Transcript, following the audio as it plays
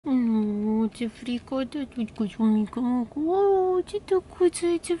Jeffreyka, дочка, Жумика, о, ты такой,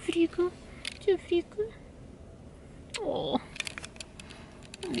 Jeffreyka, Jeffreyka. Oh,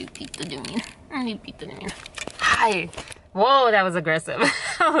 Lupita de mim, Lupita de mim. Hi. Whoa, that was aggressive.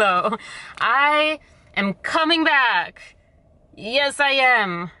 Hello. I am coming back. Yes, I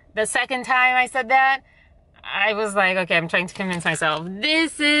am. The second time I said that, I was like, okay, I'm trying to convince myself.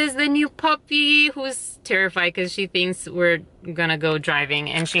 This is the new puppy who's terrified because she thinks we're gonna go driving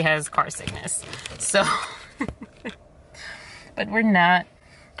and she has car sickness. So, but we're not.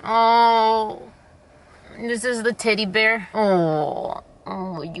 Oh, this is the teddy bear. Oh,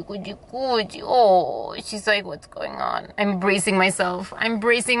 oh, she's like, what's going on? I'm bracing myself. I'm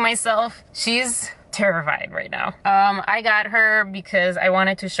bracing myself. She's terrified right now. I got her because I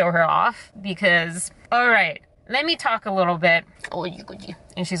wanted to show her off because, all right, let me talk a little bit. Oh,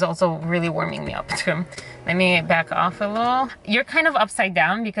 and she's also really warming me up too. Let me back off a little. You're kind of upside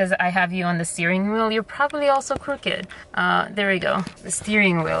down because I have you on the steering wheel. You're probably also crooked. There we go. The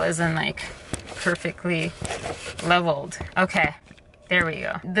steering wheel isn't like perfectly leveled. Okay, there we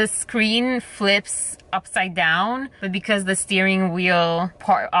go. The screen flips upside down, but because the steering wheel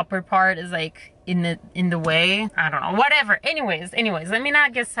upper part is like in the way, I don't know, whatever. Anyways, let me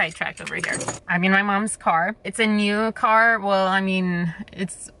not get sidetracked over here. I'm in my mom's car. It's a new car. Well, I mean,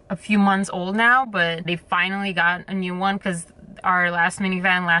 it's a few months old now, but they finally got a new one because our last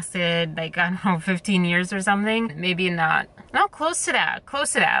minivan lasted like, I don't know, 15 years or something. Maybe not. No, close to that,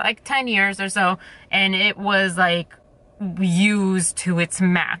 like 10 years or so. And it was like used to its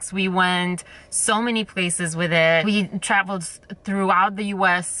max. We went so many places with it. We traveled throughout the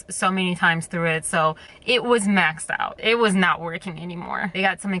US so many times through it, so it was maxed out. It was not working anymore. They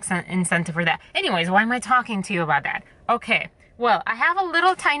got some incentive for that. Anyways, why am I talking to you about that? Okay, well, I have a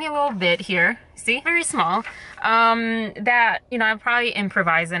little tiny little bit here, see, very small, that, you know, I probably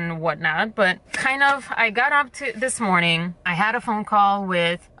improvise and whatnot, but kind of, I got up to this morning, I had a phone call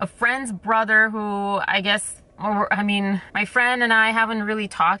with a friend's brother who I guess, I mean, my friend and I haven't really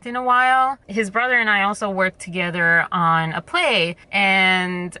talked in a while. His brother and I also worked together on a play,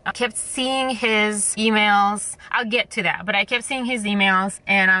 and I kept seeing his emails. I'll get to that, but I kept seeing his emails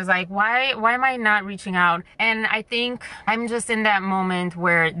and I was like, why am I not reaching out? And I think I'm just in that moment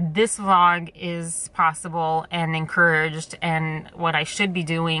where this vlog is possible and encouraged and what I should be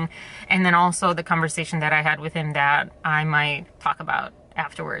doing. And then also the conversation that I had with him that I might talk about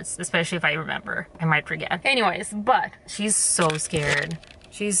afterwards, especially if I remember. I might forget. Anyways, but she's so scared.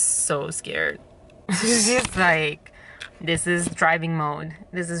 She's so scared. She's like, this is driving mode.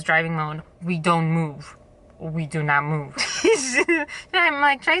 This is driving mode. We don't move. We do not move. I'm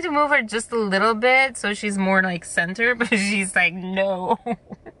like trying to move her just a little bit so she's more like center, but she's like, no.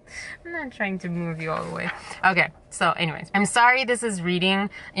 I'm not trying to move you all the way. Okay, so anyways, I'm sorry this is reading.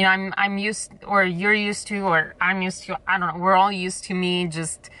 You know, I'm used, or you're used to, or I'm used to, I don't know, we're all used to me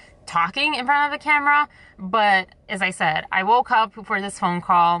just talking in front of the camera. But as I said, I woke up for this phone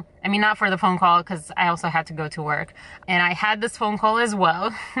call. I mean, not for the phone call because I also had to go to work. And I had this phone call as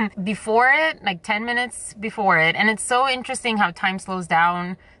well before it, like 10 minutes before it. And it's so interesting how time slows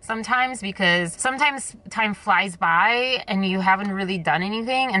down sometimes, because sometimes time flies by and you haven't really done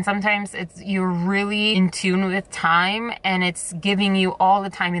anything. And sometimes you're really in tune with time and it's giving you all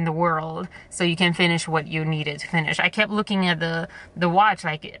the time in the world so you can finish what you needed to finish. I kept looking at the watch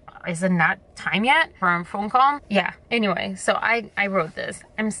like, is it not time yet for a phone call? Yeah. Anyway, so I wrote this.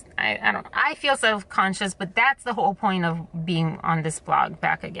 I don't know. I feel self-conscious, but that's the whole point of being on this blog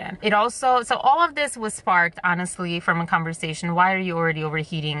back again. It also, so all of this was sparked honestly from a conversation. Why are you already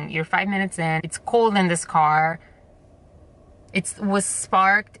overheating? You're 5 minutes in. It's cold in this car. It was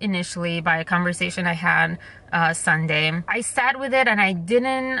sparked initially by a conversation I had Sunday. I sat with it and I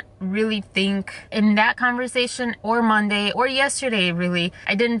didn't really think in that conversation, or Monday or yesterday really,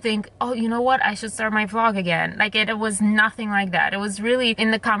 I didn't think, oh, you know what, I should start my vlog again. Like it was nothing like that. It was really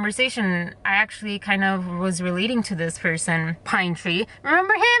in the conversation, I actually kind of was relating to this person, Pine Tree.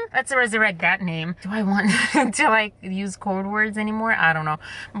 Remember him? Let's resurrect that name. Do I want to like use code words anymore? I don't know.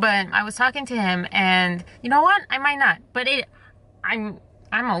 But I was talking to him and you know what? I might not, but I'm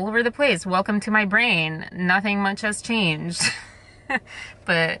all over the place. Welcome to my brain. Nothing much has changed.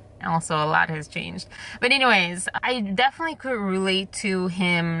 But also a lot has changed. But anyways, I definitely could relate to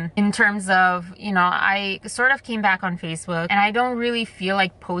him in terms of, you know, I sort of came back on Facebook and I don't really feel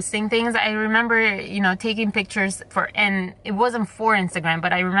like posting things. I remember, you know, taking pictures and it wasn't for Instagram,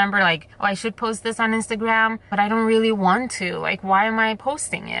 but I remember like, oh, I should post this on Instagram, but I don't really want to. Like, why am I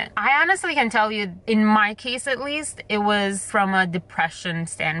posting it? I honestly can tell you, in my case at least, it was from a depression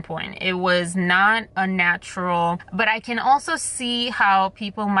standpoint. It was not a natural, but I can also see how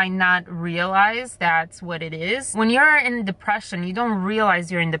people might might not realize that's what it is. When you're in depression, you don't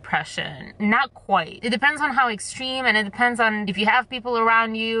realize you're in depression. Not quite. It depends on how extreme, and it depends on if you have people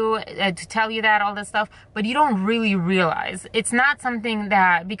around you to tell you that, all this stuff, but you don't really realize. It's not something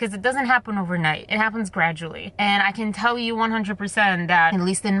that, because it doesn't happen overnight. It happens gradually. And I can tell you 100% that, at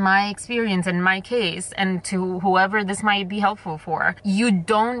least in my experience, in my case, and to whoever this might be helpful for, you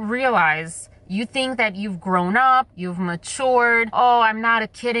don't realize. You think that you've grown up, you've matured. Oh, I'm not a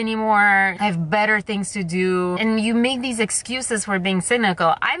kid anymore. I have better things to do. And you make these excuses for being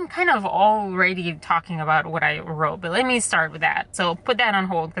cynical. I'm kind of already talking about what I wrote, but let me start with that. So put that on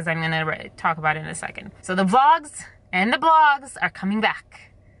hold because I'm going to talk about it in a second. So the vlogs and the blogs are coming back.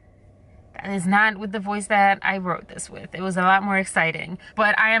 That is not with the voice that I wrote this with. It was a lot more exciting.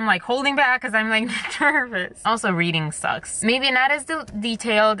 But I am like holding back because I'm like nervous. Also, reading sucks. Maybe not as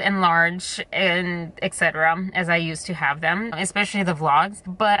detailed and large and etc. as I used to have them, especially the vlogs.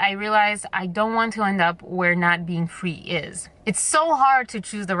 But I realized I don't want to end up where not being free is. It's so hard to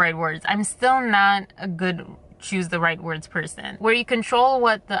choose the right words. I'm still not a good choose the right words person, where you control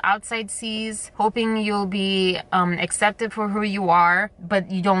what the outside sees, hoping you'll be accepted for who you are, but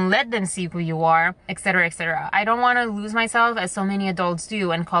you don't let them see who you are, etc., etc. I don't want to lose myself as so many adults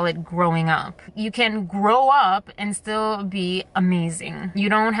do and call it growing up. You can grow up and still be amazing. You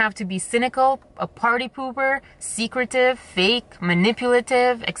don't have to be cynical, a party pooper, secretive, fake,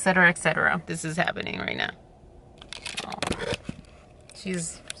 manipulative, etc., etc. This is happening right now. Oh.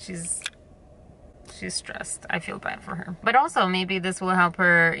 She's stressed. I feel bad for her. But also maybe this will help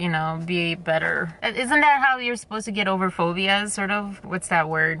her, you know, be better. Isn't that how you're supposed to get over phobias, sort of? What's that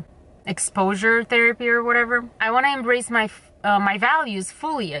word? Exposure therapy or whatever? I want to embrace my values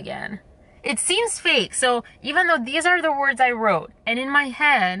fully again. It seems fake. So even though these are the words I wrote, and in my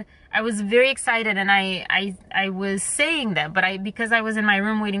head, I was very excited and I was saying them, but because I was in my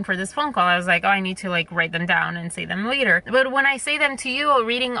room waiting for this phone call, I was like, oh, I need to like write them down and say them later. But when I say them to you,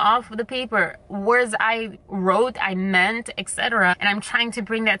 reading off the paper, words I wrote, I meant, etc., and I'm trying to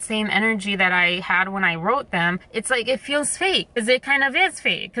bring that same energy that I had when I wrote them, it's like it feels fake, because it kind of is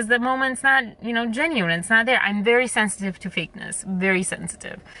fake, because the moment's not, you know, genuine. It's not there. I'm very sensitive to fakeness, very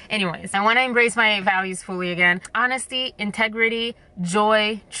sensitive. Anyways, I want to embrace my values fully again. Honesty, integrity,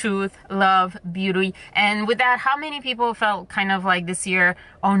 joy, truth, love, beauty. And with that, how many people felt kind of like this year,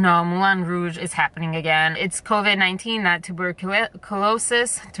 oh no, Moulin Rouge is happening again. It's COVID-19, not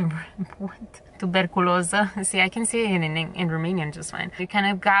tuberculosis. Tuberculosa. See, I can say it in Romanian just fine. We kind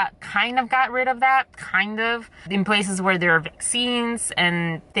of got rid of that, kind of, in places where there are vaccines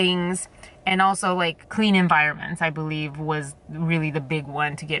and things. And also like clean environments, I believe, was really the big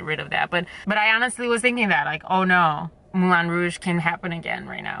one to get rid of that. But I honestly was thinking that, like, oh no, Moulin Rouge can happen again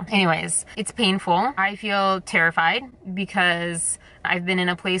right now. Anyways, it's painful. I feel terrified because I've been in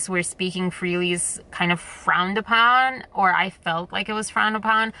a place where speaking freely is kind of frowned upon, or I felt like it was frowned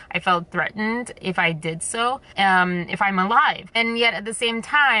upon. I felt threatened if I did so, if I'm alive. And yet at the same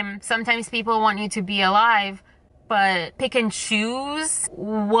time, sometimes people want you to be alive, but pick and choose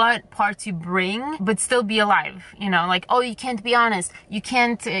what parts you bring, but still be alive. You know, like, oh, you can't be honest. You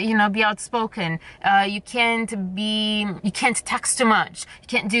can't, you know, be outspoken. You can't text too much. You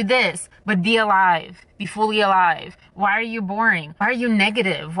can't do this, but be alive. Be fully alive. Why are you boring? Why are you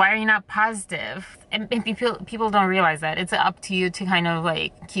negative? Why are you not positive? And people don't realize that. It's up to you to kind of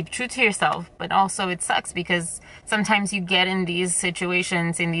like keep true to yourself. But also it sucks because sometimes you get in these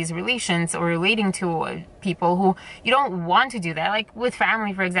situations, in these relations, or relating to people who you don't want to do that. Like with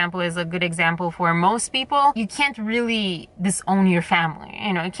family, for example, is a good example for most people. You can't really disown your family.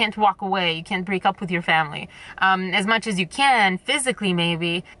 You know, you can't walk away. You can't break up with your family. As much as you can, physically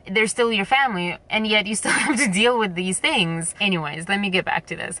maybe, they're still your family. And yet you still have to deal with these things. Anyways, let me get back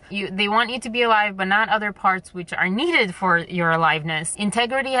to this. They want you to be alive, but not other parts which are needed for your aliveness.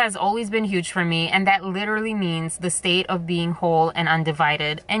 Integrity has always been huge for me, and that literally means the state of being whole and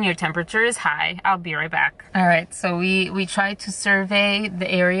undivided. And your temperature is high. I'll be right back. All right, so we tried to survey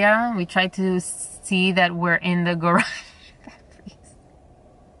the area. We tried to see that we're in the garage.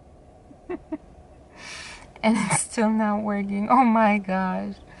 And it's still not working. Oh my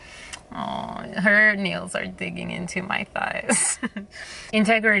gosh. Oh, her nails are digging into my thighs.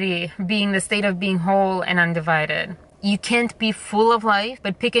 Integrity being the state of being whole and undivided. You can't be full of life,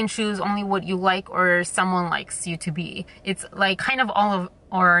 but pick and choose only what you like or someone likes you to be. It's like kind of all of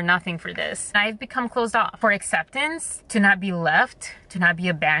or nothing for this. I've become closed off. For acceptance, to not be left, to not be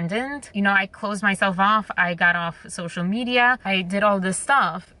abandoned. You know, I closed myself off. I got off social media. I did all this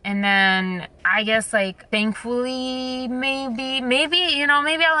stuff. And then I guess like thankfully, maybe, you know,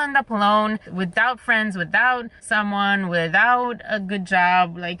 maybe I'll end up alone without friends, without someone, without a good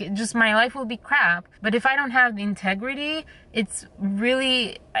job. Like just my life will be crap. But if I don't have the integrity, it's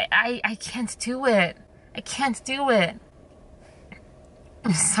really, I can't do it. I can't do it.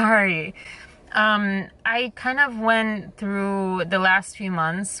 I'm sorry. I kind of went through the last few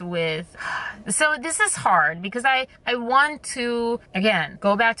months with, so this is hard because I want to, again,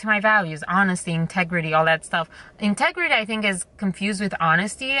 go back to my values, honesty, integrity, all that stuff. Integrity, I think, is confused with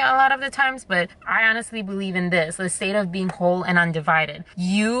honesty a lot of the times, but I honestly believe in this, the state of being whole and undivided.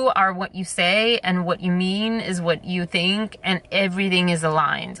 You are what you say, and what you mean is what you think, and everything is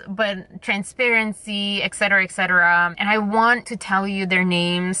aligned. But transparency, etc., etc. And I want to tell you their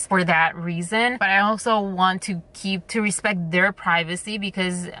names for that reason, but I also want to respect their privacy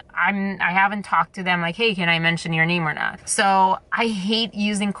because I haven't talked to them like, hey, can I mention your name or not? So I hate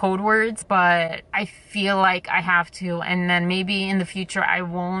using code words, but I feel like I have to, and then maybe in the future I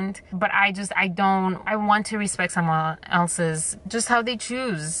won't, but I want to respect someone else's, just how they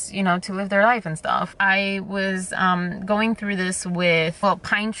choose, you know, to live their life and stuff. I was going through this with, well,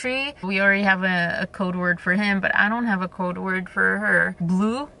 Pine Tree. We already have a code word for him, but I don't have a code word for her.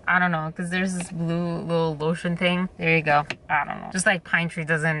 Blue? I don't know, because there's this blue little lotion thing. There you go. I don't know. Just like Pine Tree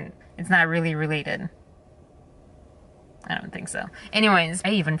it's not really related. I don't think so. Anyways, I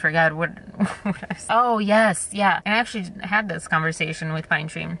even forgot what I said. Oh, yes, yeah. I actually had this conversation with Pine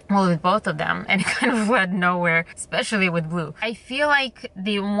Tree. Well, with both of them, and it kind of led nowhere, especially with Blue. I feel like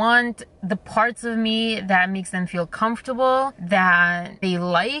they want the parts of me that makes them feel comfortable, that they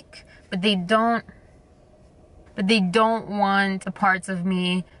like, but they don't want the parts of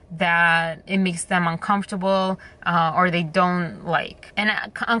me that it makes them uncomfortable or they don't like. And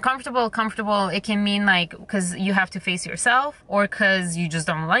comfortable, it can mean like because you have to face yourself, or because you just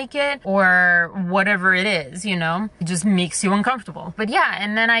don't like it, or whatever it is, you know, it just makes you uncomfortable. But yeah,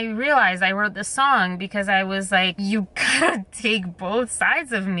 and then I realized I wrote this song because I was like, you gotta take both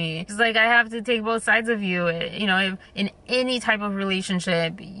sides of me. It's like I have to take both sides of you. You know, if in any type of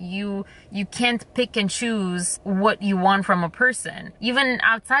relationship, you can't pick and choose what you want from a person, even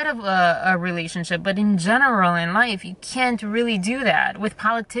outside of a relationship, but in general in life, you can't really do that. With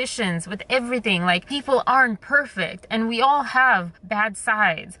politicians, with everything, like people aren't perfect and we all have bad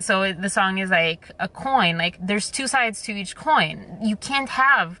sides. So the song is like a coin, like there's two sides to each coin. You can't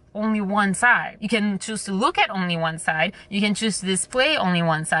have only one side. You can choose to look at only one side, you can choose to display only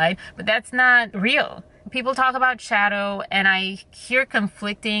one side, but that's not real. People talk about shadow, and I hear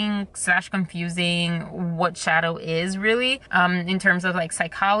conflicting / confusing what shadow is really, in terms of like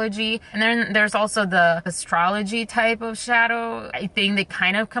psychology. And then there's also the astrology type of shadow. I think they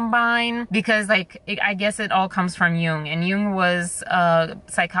kind of combine because like, I guess it all comes from Jung, and Jung was a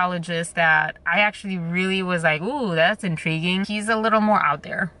psychologist that I actually really was like, ooh, that's intriguing. He's a little more out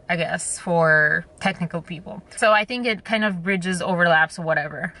there, I guess, for technical people. So I think it kind of bridges, overlaps,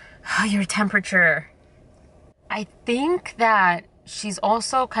 whatever. Your temperature. I think that she's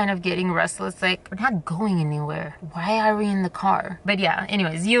also kind of getting restless, like, we're not going anywhere. Why are we in the car? But yeah,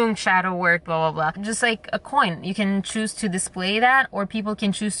 anyways, Jung, shadow work, blah, blah, blah. Just like a coin. You can choose to display that, or people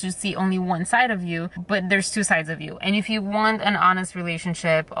can choose to see only one side of you, but there's two sides of you. And if you want an honest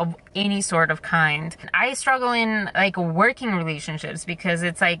relationship of any sort of kind, I struggle in like working relationships because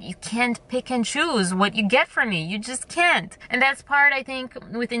it's like, you can't pick and choose what you get from me. You just can't. And that's part, I think,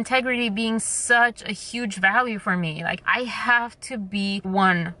 with integrity being such a huge value for me. Like, I have to be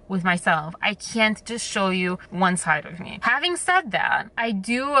one with myself. I can't just show you one side of me. Having said that, I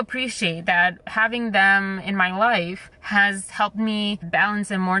do appreciate that having them in my life has helped me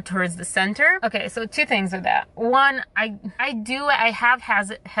balance it more towards the center. Okay, so two things with that. One, I have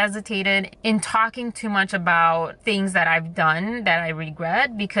hesitated in talking too much about things that I've done that I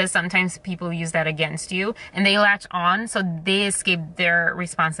regret, because sometimes people use that against you and they latch on, so they escape their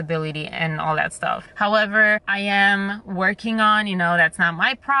responsibility and all that stuff. However, I am working on, you know, that's not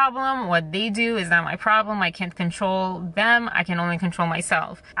my problem. What they do is not my problem. I can't control them. I can only control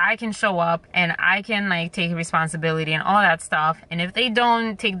myself. I can show up and I can like take responsibility and all that stuff. And if they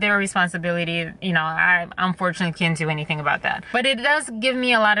don't take their responsibility, you know, I unfortunately can't do anything about that. But it does give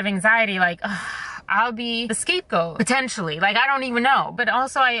me a lot of anxiety, like, I'll be the scapegoat, potentially. Like, I don't even know. But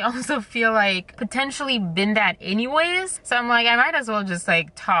also, I also feel like potentially been that anyways. So I'm like, I might as well just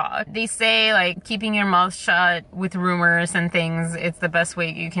like talk. They say like keeping your mouth shut with rumors and things, it's the best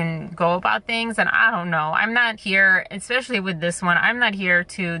way you can go about things. And I don't know. I'm not here, especially with this one, I'm not here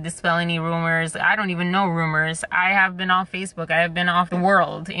to dispel any rumors. I don't even know rumors. I have been off Facebook. I have been off the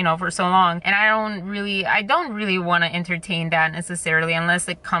world, you know, for so long. And I don't really want to entertain that necessarily unless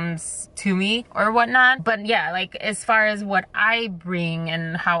it comes to me or whatnot. But yeah, like as far as what I bring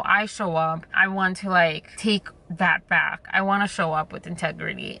and how I show up, I want to like take that back. I want to show up with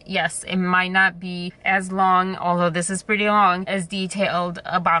integrity. Yes, it might not be as long, although this is pretty long, as detailed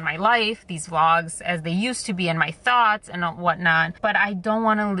about my life, these vlogs, as they used to be, and my thoughts and whatnot, but I don't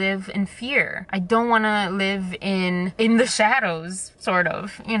want to live in fear. I don't want to live in the shadows, sort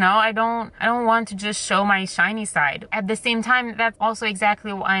of, you know. I don't want to just show my shiny side. At the same time, that's also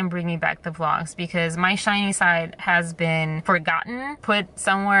exactly why I'm bringing back the vlogs, because my shiny side has been forgotten, put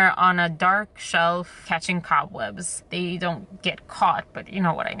somewhere on a dark shelf catching cobwebs. They don't get caught, but you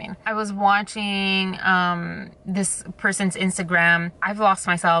know what I mean. I was watching this person's Instagram. I've lost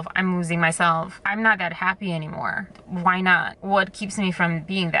myself. I'm losing myself. I'm not that happy anymore. Why not? What keeps me from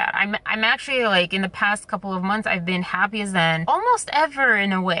being that? I'm actually like in the past couple of months, I've been happy as then almost ever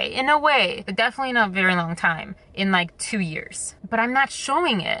in a way, but definitely not a very long time. In like 2 years, but I'm not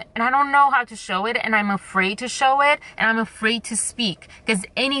showing it, and I don't know how to show it, and I'm afraid to show it, and I'm afraid to speak, because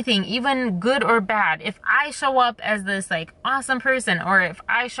anything, even good or bad, if I show up as this like awesome person, or if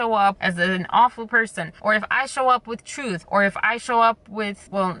I show up as an awful person, or if I show up with truth, or if I show up with,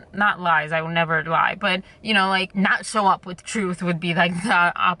 well, not lies, I will never lie, but you know, like not show up with truth would be like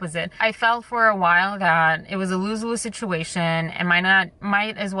the opposite. I felt for a while that it was a lose-lose situation, and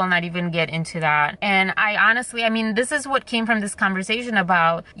might as well not even get into that. And I mean, this is what came from this conversation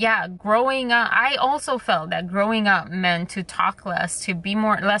about, yeah, growing up. I also felt that growing up meant to talk less, to be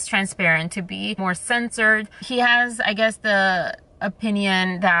less transparent, to be more censored. He has, I guess, the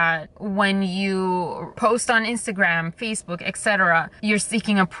opinion that when you post on Instagram, Facebook, etc., you're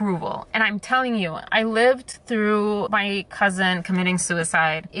seeking approval. And I'm telling you, I lived through my cousin committing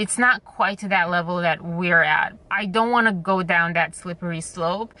suicide. It's not quite to that level that we're at. I don't want to go down that slippery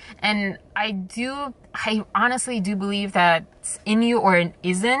slope. And I honestly do believe that it's in you or it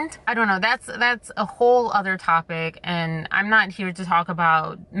isn't. I don't know. That's a whole other topic, and I'm not here to talk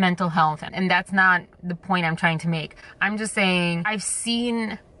about mental health, and that's not the point I'm trying to make. I'm just saying I've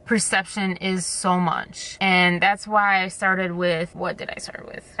seen perception is so much, and that's why I started with, what did I start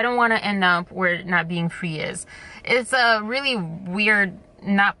with? I don't want to end up where not being free is. It's a really weird,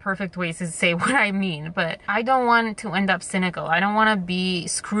 not perfect ways to say what I mean, but I don't want to end up cynical. I don't want to be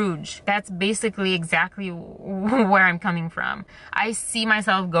Scrooge. That's basically exactly where I'm coming from. I see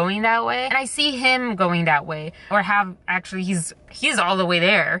myself going that way, and I see him going that way, or he's all the way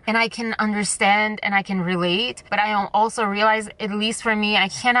there, and I can understand and I can relate, but I also realize, at least for me, I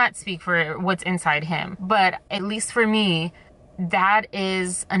cannot speak for what's inside him, but at least for me, that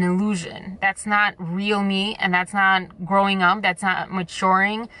is an illusion. That's not real me, and that's not growing up. That's not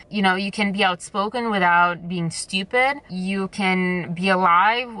maturing. You know, you can be outspoken without being stupid. You can be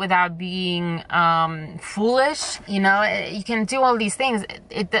alive without being foolish. You know, you can do all these things,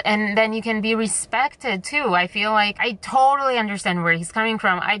 and then you can be respected too. I feel like I totally understand where he's coming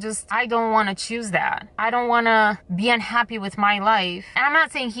from. I don't want to choose that. I don't want to be unhappy with my life. And I'm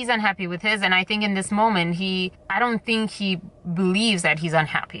not saying he's unhappy with his, and I think in this moment, I don't think he believes that he's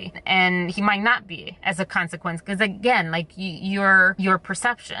unhappy, and he might not be as a consequence, because again, like your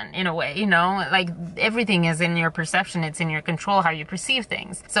perception, in a way, you know, like everything is in your perception. It's in your control how you perceive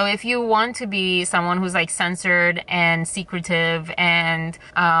things. So if you want to be someone who's like censored and secretive and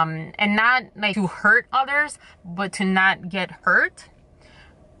not like to hurt others, but to not get hurt,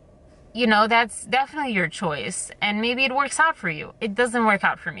 you know, that's definitely your choice, and maybe it works out for you. It doesn't work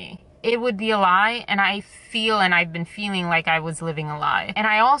out for me. It would be a lie, and I've been feeling like I was living a lie. And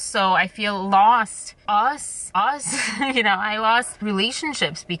I feel lost. You know, I lost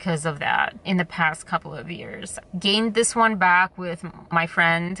relationships because of that in the past couple of years. Gained this one back with my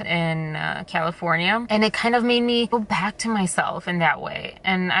friend in California, and it kind of made me go back to myself in that way.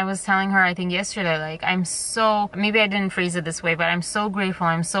 And I was telling her, I think yesterday, like, maybe I didn't phrase it this way, but I'm so grateful,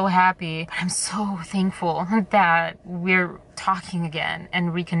 I'm so happy, but I'm so thankful that we're talking again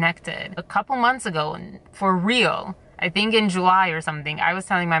and reconnected. A couple months ago, for real, I think in July or something, I was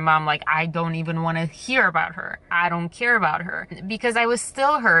telling my mom, like, I don't even want to hear about her. I don't care about her, because I was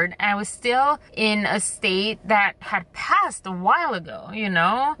still hurt. I was still in a state that had passed a while ago, you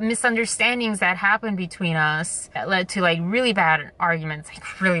know? Misunderstandings that happened between us that led to like really bad arguments,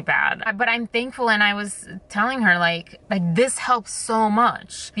 like really bad. But I'm thankful, and I was telling her like this helps so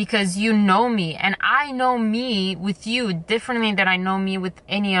much because you know me, and I know me with you differently than I know me with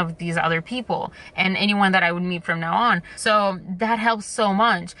any of these other people and anyone that I would meet from now on. So that helps so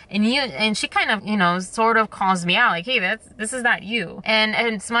much. And she kind of, you know, sort of calls me out like, hey, this is not you. And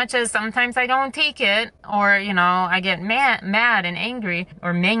as much as sometimes I don't take it, or, you know, I get mad and angry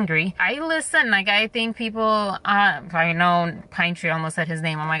or mangry, I listen. Like, I think people, I know Pine Tree almost said his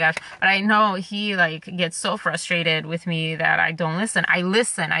name, oh my gosh, but I know he like gets so frustrated with me that I don't listen. I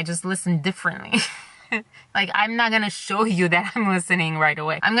listen, I just listen differently. Like, I'm not gonna show you that I'm listening right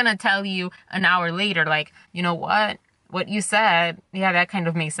away. I'm gonna tell you an hour later, like, you know what you said, yeah, that kind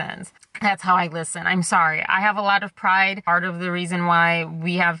of makes sense. That's how I listen. I'm sorry. I have a lot of pride. Part of the reason why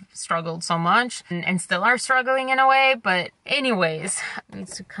we have struggled so much and still are struggling in a way. But anyways,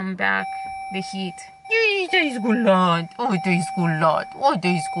 needs to come back. The heat.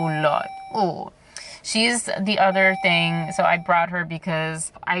 Oh. She's the other thing. So I brought her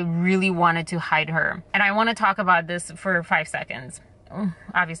because I really wanted to hide her. And I want to talk about this for 5 seconds.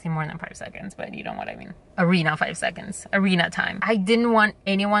 Obviously more than 5 seconds, but you know what I mean. Arena 5 seconds. Arena time. I didn't want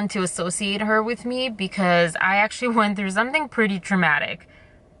anyone to associate her with me because I actually went through something pretty traumatic.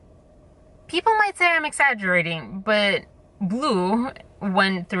 People might say I'm exaggerating, but Blue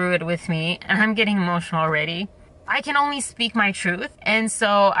went through it with me, and I'm getting emotional already. I can only speak my truth, and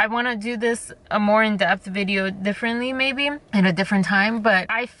so I want to do this a more in-depth video differently, maybe in a different time. But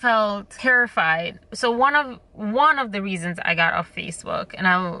I felt terrified. So one of the reasons I got off Facebook, and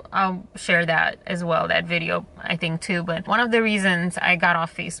I'll share that as well, that video I think too. But one of the reasons I got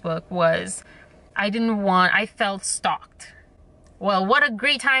off Facebook was I felt stalked. Well, what a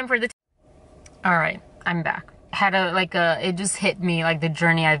great time for the. All right, I'm back. It just hit me like the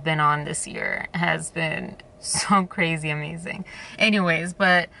journey I've been on this year has been so crazy amazing. Anyways,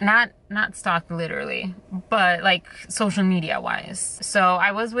 but not stalked literally, but like social media wise. So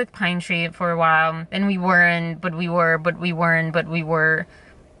I was with Pine Tree for a while, then we weren't, but we were, but we weren't, but we were,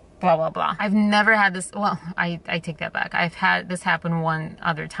 blah blah blah. I've never had this, well, I take that back. I've had this happen one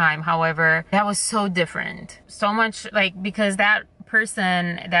other time. However, that was so different. So much like, because that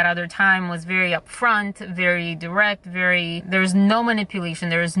person that other time was very upfront, very direct, there's no manipulation,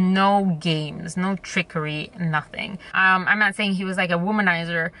 there's no games, no trickery, nothing. I'm not saying he was like a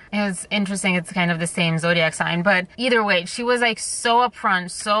womanizer. It was interesting, it's kind of the same zodiac sign, but either way, she was like so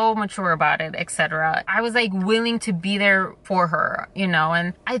upfront, so mature about it, etc. I was like willing to be there for her, you know.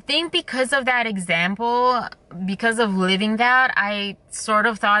 And I think because of that example, because of living that, I sort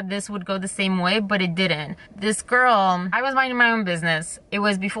of thought this would go the same way, but it didn't. This girl, I was minding my own business. It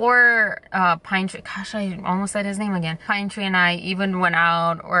was before Pine Tree, gosh, I almost said his name again. Pine Tree and I even went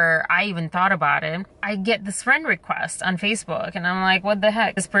out, or I even thought about it. I get this friend request on Facebook, and I'm like, what the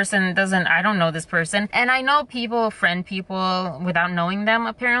heck? This person I don't know this person. And I know people friend people without knowing them,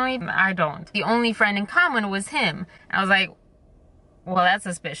 apparently. I don't. The only friend in common was him. I was like, well, that's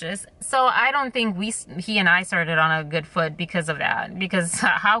suspicious. So I don't think he and I started on a good foot because of that. Because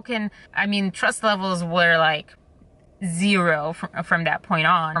trust levels were like 0 from that point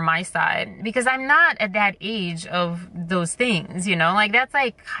on my side. Because I'm not at that age of those things, you know? Like, that's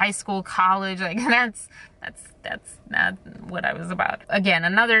like high school, college. Like, that's not what I was about. Again,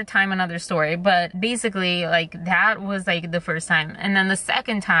 another time, another story. But basically, like, that was like the first time. And then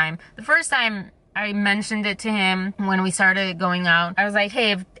the first time, I mentioned it to him when we started going out. I was like,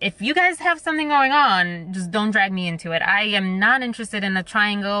 hey, if you guys have something going on, just don't drag me into it. I am not interested in a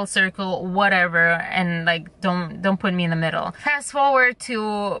triangle, circle, whatever, and like, don't put me in the middle. Fast forward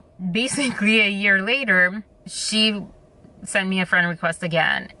to basically a year later, she sent me a friend request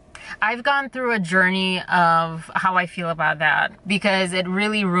again. I've gone through a journey of how I feel about that because it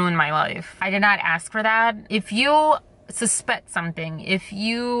really ruined my life. I did not ask for that. If you suspect something, if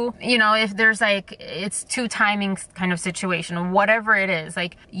if there's like, it's two timings kind of situation, whatever it is,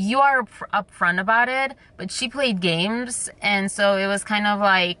 like, you are upfront about it, but she played games, and so it was kind of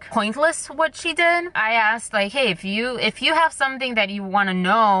like pointless what she did. I asked like, hey, if you have something that you want to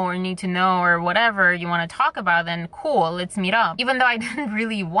know or need to know or whatever you want to talk about, then cool, let's meet up. Even though I didn't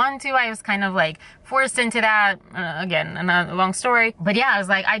really want to, I was kind of like forced into that. Again, another long story, but yeah, I was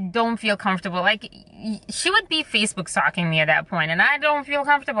like, I don't feel comfortable. Like, she would be Facebook stalking me at that point, and I don't feel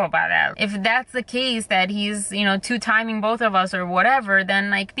comfortable about that. If that's the case, that he's, you know, two-timing both of us or whatever, then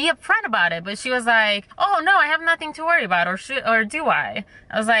like be upfront about it. But she was like, oh no, I have nothing to worry about, or do I?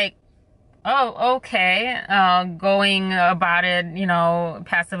 I was like, oh, okay. Going about it, you know,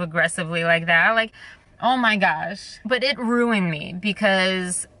 passive aggressively like that, like, oh my gosh. But it ruined me,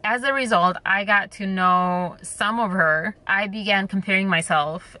 because as a result, I got to know some of her. I began comparing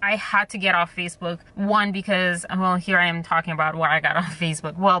myself. I had to get off Facebook. One, because, well, here I am talking about why I got off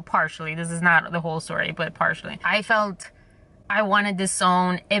Facebook. Well, partially. This is not the whole story, but partially. I felt I wanted to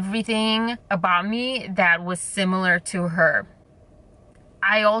disown everything about me that was similar to her.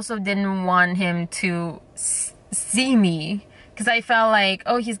 I also didn't want him to see me, because I felt like,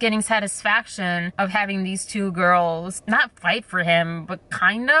 oh, he's getting satisfaction of having these two girls not fight for him, but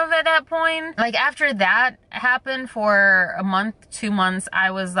kind of at that point. Like, after that happened for a month, 2 months,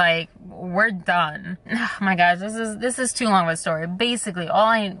 I was like, we're done. Oh my gosh, this is too long of a story. Basically, all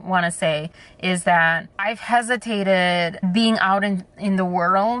I want to say is that I've hesitated being out in the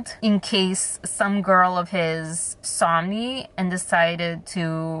world in case some girl of his saw me and decided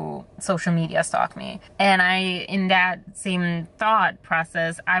to social media stalk me. And in that same thought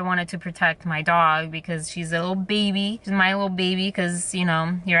process, I wanted to protect my dog, because she's a little baby. She's my little baby, because, you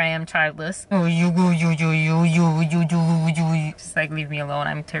know, here I am childless. Oh, you just like, leave me alone.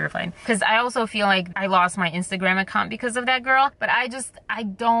 I'm terrified. Because I also feel like I lost my Instagram account because of that girl. But I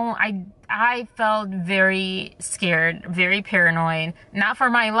felt very scared, very paranoid, not for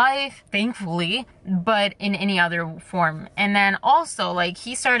my life, thankfully, but in any other form. And then also, like,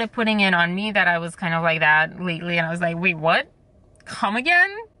 he started putting it on me that I was kind of like that lately, and I was like, wait, what? Come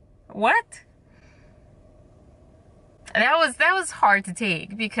again? What? That was hard to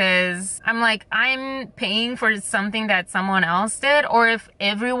take, because I'm like, I'm paying for something that someone else did, or if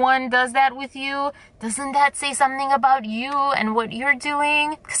everyone does that with you, doesn't that say something about you and what you're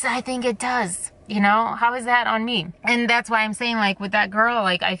doing? Because I think it does. You know, how is that on me? And that's why I'm saying, like, with that girl,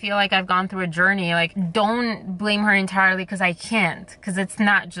 like, I feel like I've gone through a journey. Like, don't blame her entirely, because I can't, because it's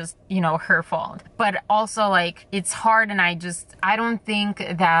not just, you know, her fault. But also, like, it's hard, and I don't think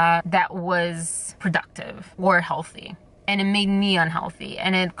that was productive or healthy. And it made me unhealthy,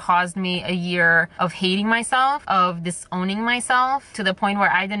 and it caused me a year of hating myself, of disowning myself, to the point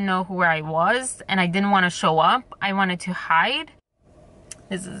where I didn't know who I was, and I didn't want to show up. I wanted to hide.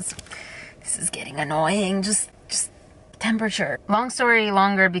 This is getting annoying. Just temperature. Long story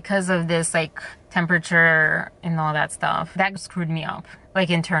longer, because of this, like, temperature and all that stuff, that screwed me up, like,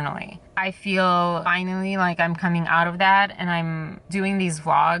 internally. I feel finally like I'm coming out of that, and I'm doing these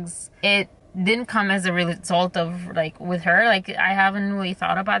vlogs. It didn't come as a result of, like, with her. Like, I haven't really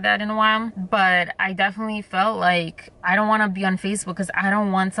thought about that in a while, but I definitely felt like I don't want to be on Facebook, because I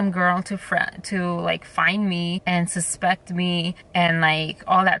don't want some girl to like find me and suspect me and like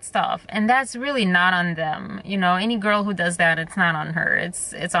all that stuff. And that's really not on them. You know, any girl who does that, it's not on her,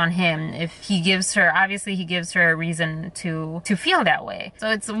 it's on him. If he gives her, obviously he gives her a reason to feel that way, so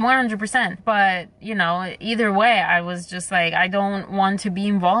it's 100%. But, you know, either way, I was just like, I don't want to be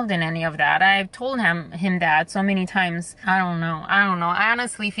involved in any of that. I've told him that so many times. I don't know. I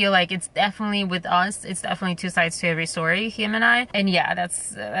honestly feel like it's definitely, with us, it's definitely two sides to every story, him and I. And yeah,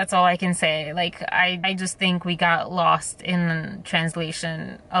 that's all I can say. Like, I just think we got lost in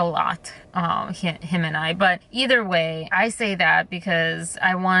translation a lot, him and I. But either way, I say that because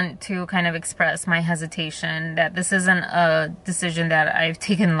I want to kind of express my hesitation that this isn't a decision that I've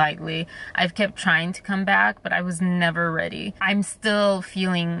taken lightly. I've kept trying to come back, but I was never ready. I'm still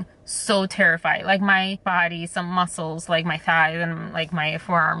feeling so terrified. Like, my body, some muscles, like my thighs and like my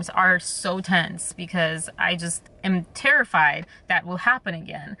forearms, are so tense, because I just am terrified that will happen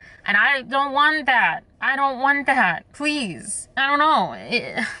again. And I don't want that. I don't want that. Please. I don't know.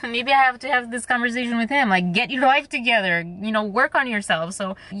 Maybe I have to have this conversation with him. Like, get your life together. You know, work on yourself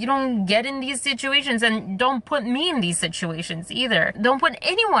so you don't get in these situations, and don't put me in these situations either. Don't put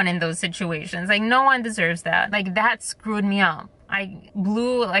anyone in those situations. Like, no one deserves that. Like, that screwed me up.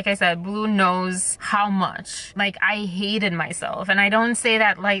 Like I said, Blue knows how much, like, I hated myself. And I don't say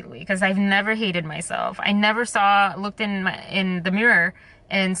that lightly, because I've never hated myself. I never looked in the mirror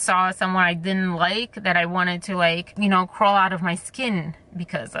and saw someone I didn't like, that I wanted to, like, you know, crawl out of my skin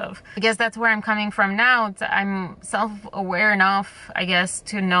because of. I guess that's where I'm coming from now. I'm self-aware enough, I guess,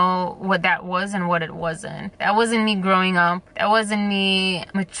 to know what that was and what it wasn't. That wasn't me growing up. That wasn't me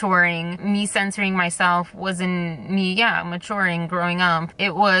maturing. Me censoring myself wasn't me, maturing, growing up.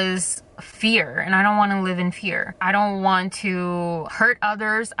 It was fear, and I don't want to live in fear. I don't want to hurt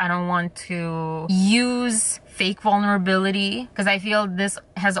others. I don't want to use fake vulnerability, because I feel this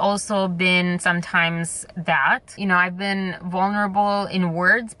has also been sometimes that, you know, I've been vulnerable in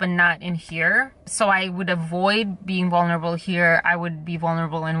words but not in here. So I would avoid being vulnerable here. I would be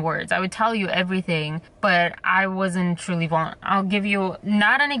vulnerable in words. I would tell you everything, but I wasn't truly vulnerable. I'll give you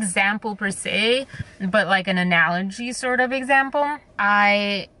not an example per se, but like an analogy sort of example.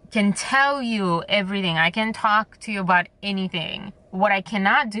 I can tell you everything. I can talk to you about anything. What I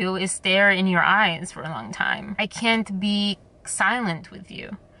cannot do is stare in your eyes for a long time. I can't be silent with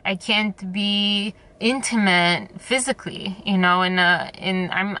you. I can't be intimate physically, you know, and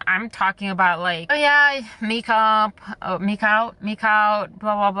I'm talking about like, oh yeah, make out, blah,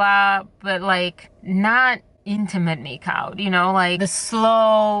 blah, blah, but like not intimate make out, you know, like the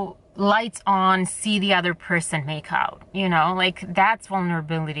slow lights on, see the other person make out, you know, like that's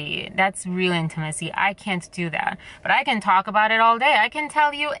vulnerability. That's real intimacy. I can't do that, but I can talk about it all day. I can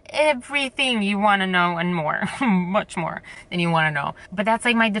tell you everything you want to know and more, much more than you want to know. But that's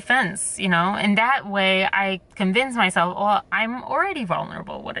like my defense, you know, and that way I convince myself, well, I'm already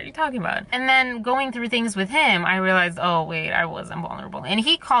vulnerable. What are you talking about? And then going through things with him, I realized, oh wait, I wasn't vulnerable. And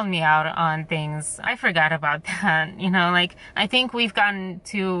he called me out on things. I forgot about that, you know, like I think we've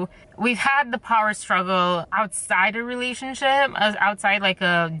had the power struggle outside a relationship, outside like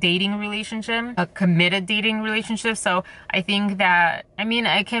a dating relationship, a committed dating relationship. So I think that, I mean,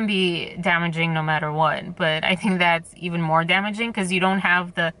 it can be damaging no matter what, but I think that's even more damaging because you don't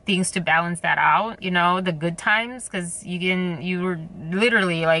have the things to balance that out, you know, the good times, because you're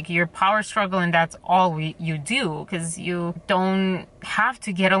literally like your power struggle and that's all you do, because you don't have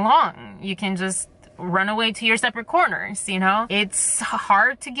to get along. You can just run away to your separate corners, you know? It's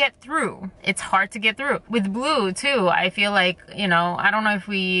hard to get through. It's hard to get through. With Blue, too, I feel like, you know, I don't know if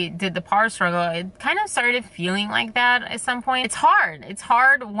we did the power struggle. It kind of started feeling like that at some point. It's hard. It's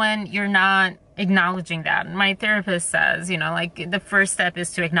hard when you're not acknowledging that. My therapist says, you know, like the first step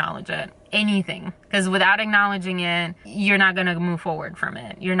is to acknowledge it. Anything, because without acknowledging it, you're not gonna move forward from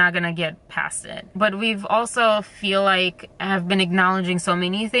it. You're not gonna get past it. But we've also feel like have been acknowledging so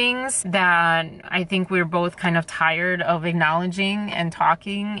many things that I think we're both kind of tired of acknowledging and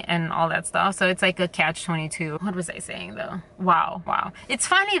talking and all that stuff. So it's like a catch-22. What was I saying though? Wow. It's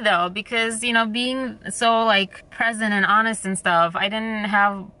funny though, because, you know, being so like present and honest and stuff, I didn't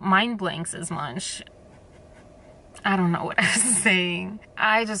have mind blanks as much. I don't know what I was saying.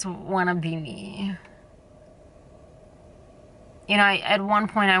 I just want to be me. You know, at one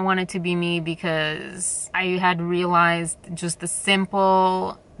point I wanted to be me because I had realized just the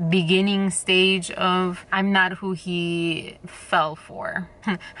simple beginning stage of I'm not who he fell for.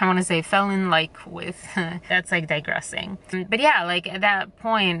 I want to say fell in like with. That's like digressing. But yeah, like at that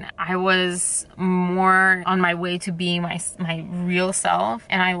point I was more on my way to being my real self,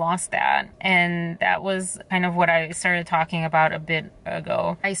 and I lost that. And that was kind of what I started talking about a bit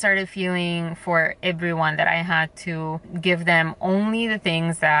ago. I started feeling for everyone that I had to give them only the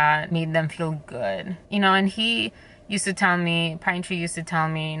things that made them feel good. You know, and he used to tell me, Pine Tree used to tell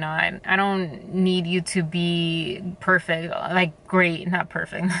me, you know, I don't need you to be perfect, like great, not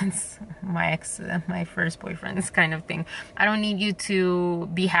perfect. That's my first boyfriend's kind of thing. I don't need you to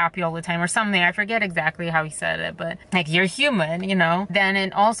be happy all the time or something. I forget exactly how he said it, but like, you're human, you know? Then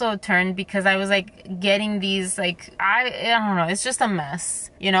it also turned because I was like getting these, like, I don't know, it's just a mess.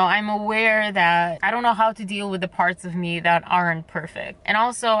 You know, I'm aware that I don't know how to deal with the parts of me that aren't perfect. And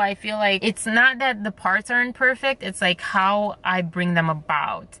also I feel like it's not that the parts aren't perfect, it's like how I bring them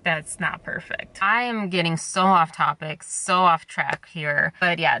about that's not perfect. I am getting so off topic, so off track here.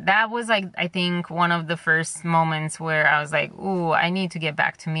 But yeah, that was like, I think one of the first moments where I was like, ooh, I need to get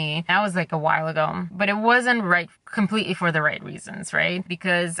back to me. That was like a while ago, but it wasn't right completely for the right reasons, right?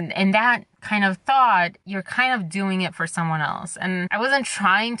 Because in that kind of thought, you're kind of doing it for someone else. And I wasn't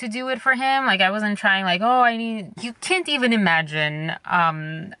trying to do it for him. Like I wasn't trying like, oh, you can't even imagine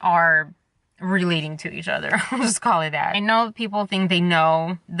our relating to each other. I'll just call it that. I know people think they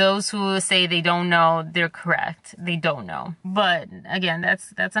know. Those who say they don't know, they're correct. They don't know. But again,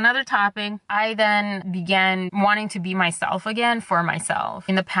 that's another topic. I then began wanting to be myself again for myself.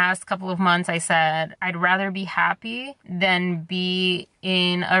 In the past couple of months, I said, I'd rather be happy than be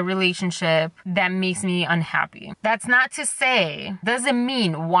in a relationship that makes me unhappy. That's not to say, doesn't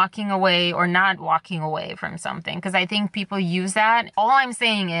mean walking away or not walking away from something, because I think people use that. All I'm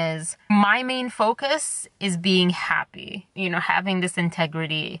saying is my main focus is being happy, you know, having this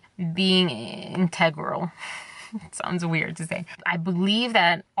integrity, being integral. It sounds weird to say. I believe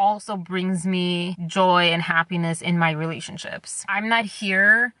that also brings me joy and happiness in my relationships. I'm not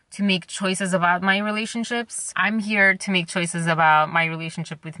here to make choices about my relationships. I'm here to make choices about my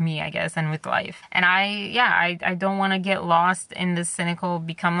relationship with me, I guess, and with life. And I don't want to get lost in this cynical,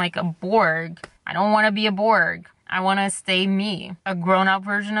 become like a Borg. I don't want to be a Borg. I want to stay me, a grown-up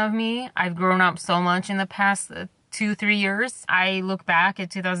version of me. I've grown up so much in the past 2-3 years. I look back at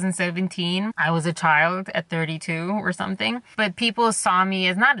 2017. I was a child at 32 or something, but people saw me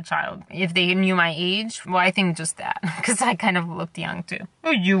as not a child. If they knew my age, well, I think just that, because I kind of looked young too.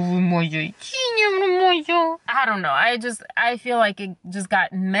 I don't know. I feel like it just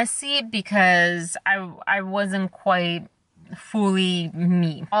got messy because I wasn't quite fully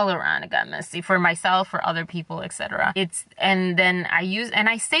me. All around it got messy for myself, for other people, etc. And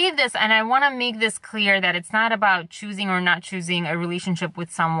I say this, and I want to make this clear that it's not about choosing or not choosing a relationship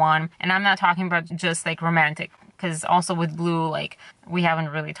with someone. And I'm not talking about just like romantic, because also with Blue, like, we haven't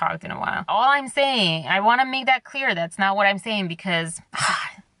really talked in a while. All I'm saying, I want to make that clear. That's not what I'm saying, because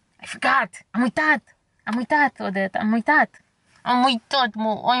I forgot. Amuitat, Odette. Amuitat.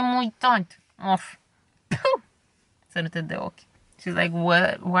 Off. She's like,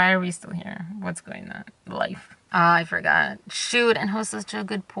 what? Why are we still here? What's going on? Life. I forgot. Shoot, and was such a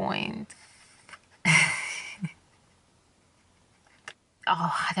good point.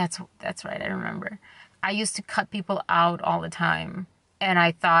 Oh, that's right. I remember. I used to cut people out all the time. And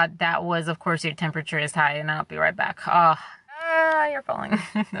I thought that was, of course, your temperature is high and I'll be right back. You're falling.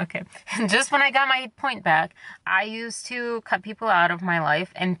 Okay. Just when I got my point back, I used to cut people out of my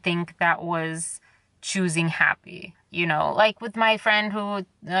life and think that was choosing happy. You know, like with my friend who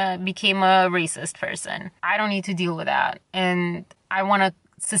became a racist person. I don't need to deal with that. And I want to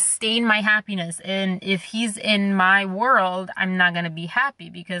sustain my happiness. And if he's in my world, I'm not going to be happy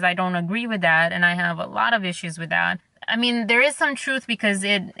because I don't agree with that. And I have a lot of issues with that. I mean, there is some truth because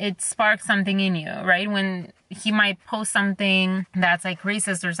it sparks something in you, right? When he might post something that's like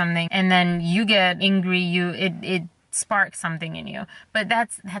racist or something, and then you get angry, it sparks something in you. But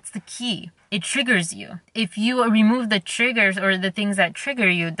that's the key. It triggers you. If you remove the triggers or the things that trigger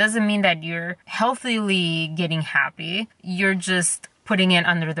you, it doesn't mean that you're healthily getting happy. You're just putting it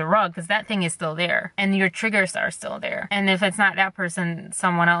under the rug because that thing is still there and your triggers are still there. And if it's not that person,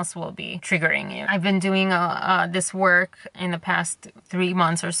 someone else will be triggering you. I've been doing this work in the past 3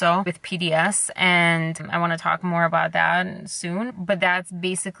 months or so with PDS, and I want to talk more about that soon. But that's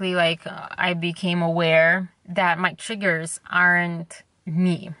basically like I became aware that my triggers aren't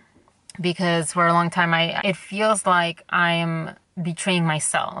me. Because for a long time, it feels like I'm betraying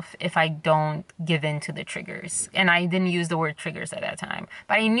myself if I don't give in to the triggers. And I didn't use the word triggers at that time.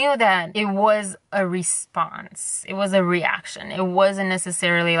 But I knew that it was a response. It was a reaction. It wasn't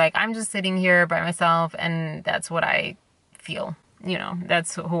necessarily like I'm just sitting here by myself and that's what I feel. You know,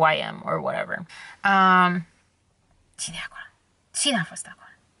 that's who I am or whatever. Tina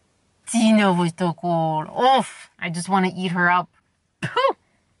Off. I just want to eat her up. Pooh.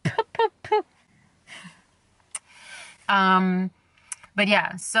 But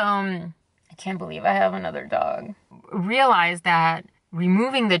yeah, so I can't believe I have another dog. Realize that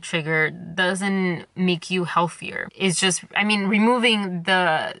removing the trigger doesn't make you healthier. It's just, I mean, removing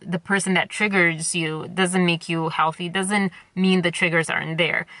the person that triggers you doesn't make you healthy. Doesn't mean the triggers aren't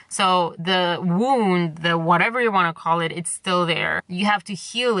there. So the wound, the whatever you want to call it, it's still there. You have to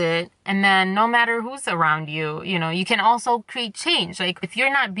heal it. And then no matter who's around you, you know, you can also create change. Like if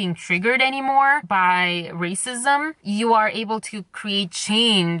you're not being triggered anymore by racism, you are able to create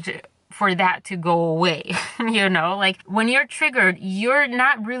change for that to go away. You know, like when you're triggered, you're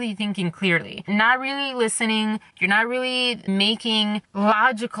not really thinking clearly, not really listening. You're not really making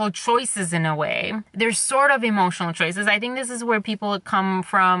logical choices in a way. They're sort of emotional choices. I think this is where people come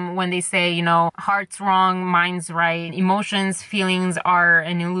from when they say, you know, heart's wrong, mind's right. Emotions, feelings are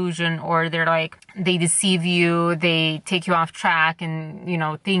an illusion, or they're like, they deceive you, they take you off track, and, you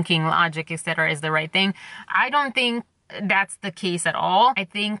know, thinking logic, etc. is the right thing. I don't think that's the case at all. I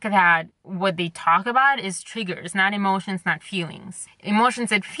think that what they talk about is triggers, not emotions, not feelings.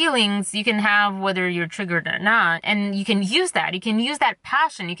 Emotions and feelings you can have whether you're triggered or not, and you can use that. You can use that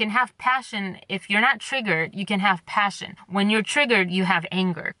passion. You can have passion. If you're not triggered, you can have passion. When you're triggered, you have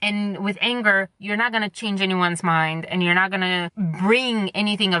anger. And with anger, you're not going to change anyone's mind, and you're not going to bring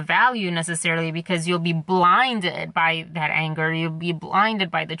anything of value necessarily because you'll be blinded by that anger. You'll be blinded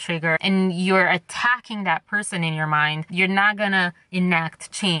by the trigger, and you're attacking that person in your mind. You're not going to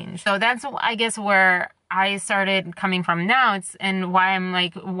enact change. So that's, I guess, where I started coming from now, and why I'm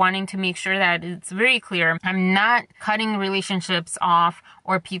like wanting to make sure that it's very clear. I'm not cutting relationships off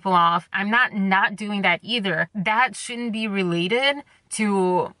or people off. I'm not doing that either. That shouldn't be related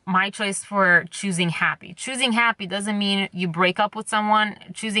to my choice for choosing happy. Choosing happy doesn't mean you break up with someone.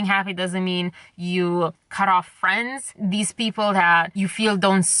 Choosing happy doesn't mean you cut off friends, these people that you feel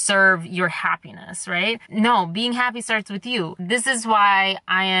don't serve your happiness, right? No, being happy starts with you. This is why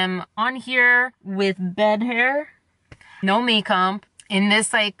I am on here with bed hair, no makeup, in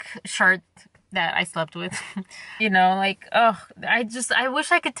this like shirt that I slept with. You know, like, I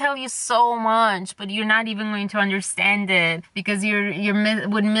wish I could tell you so much, but you're not even going to understand it because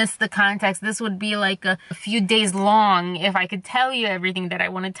would miss the context. This would be like a few days long if I could tell you everything that I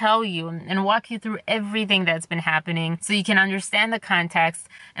want to tell you and walk you through everything that's been happening so you can understand the context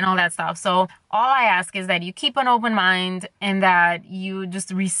and all that stuff. So all I ask is that you keep an open mind and that you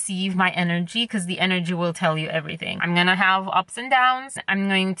just receive my energy, because the energy will tell you everything. I'm going to have ups and downs. I'm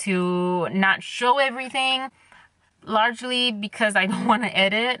going to not show everything, largely because I don't want to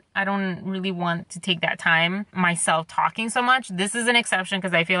edit. I don't really want to take that time myself talking so much. This is an exception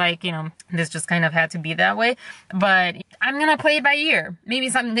because I feel like, this just kind of had to be that way. But I'm going to play it by ear. Maybe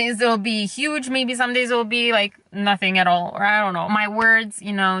some days it'll be huge. Maybe some days it'll be like nothing at all. Or I don't know. My words,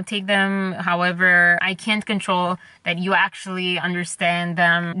 take them however. I can't control that you actually understand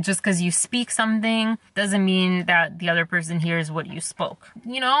them. Just because you speak something doesn't mean that the other person hears what you spoke.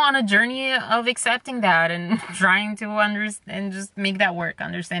 On a journey of accepting that and trying to understand and just make that work,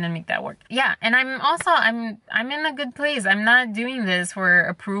 understand and make that work. Yeah. And I'm in a good place. I'm not doing this for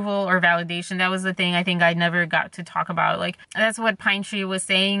approval or validation. That was the thing I think I never got to talk about. Like, that's what Pine Tree was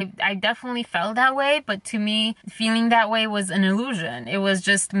saying. I definitely felt that way, but to me, feeling that way was an illusion. It was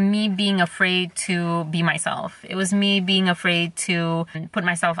just me being afraid to be myself. It was me being afraid to put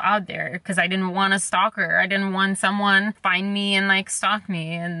myself out there because I didn't want a stalker. I didn't want someone find me and like stalk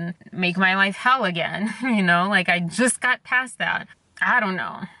me and make my life hell again. Like I just got past that. I don't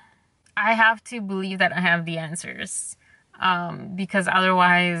know. I have to believe that I have the answers, because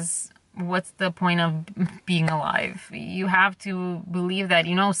otherwise, what's the point of being alive? You have to believe that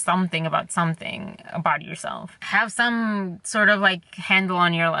you know something about yourself. Have some sort of like handle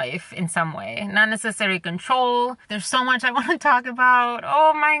on your life in some way. Not necessarily control. There's so much I want to talk about.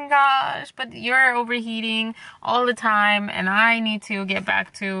 Oh my gosh. But you're overheating all the time and I need to get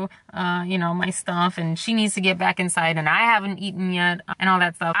back to, my stuff, and she needs to get back inside and I haven't eaten yet and all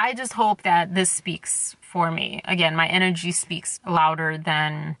that stuff. I just hope that this speaks for me. Again, my energy speaks louder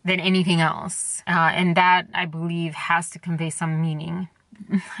than anything else. And that, I believe, has to convey some meaning.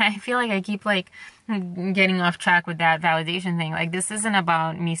 I feel like I keep like getting off track with that validation thing. Like, this isn't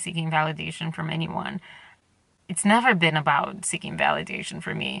about me seeking validation from anyone. It's never been about seeking validation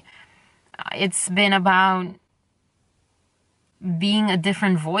for me. It's been about being a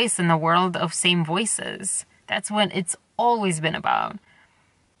different voice in the world of same voices. That's what it's always been about.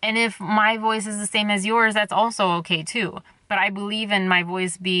 And if my voice is the same as yours, that's also okay too. But I believe in my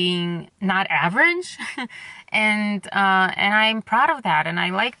voice being not average. and I'm proud of that. And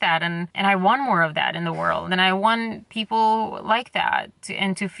I like that. And I want more of that in the world. And I want people like that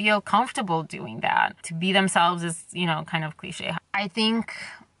to feel comfortable doing that. To be themselves is, kind of cliche. I think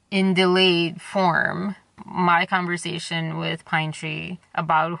in delayed form, my conversation with Pine Tree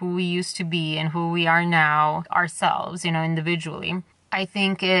about who we used to be and who we are now, ourselves, individually, I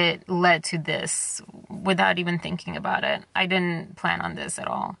think it led to this without even thinking about it. I didn't plan on this at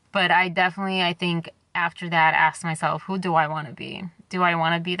all. But I think after that asked myself, who do I want to be? Do I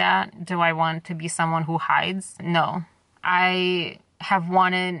want to be that? Do I want to be someone who hides? No. I have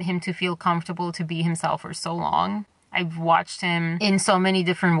wanted him to feel comfortable to be himself for so long. I've watched him in so many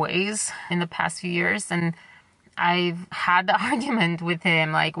different ways in the past few years, and I've had the argument with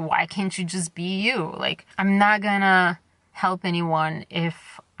him, like, why can't you just be you? Like, I'm not gonna help anyone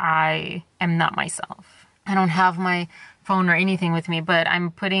if I am not myself. I don't have my phone or anything with me, but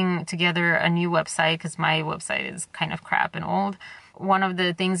I'm putting together a new website because my website is kind of crap and old. One of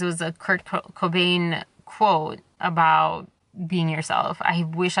the things was a Kurt Cobain quote about being yourself. I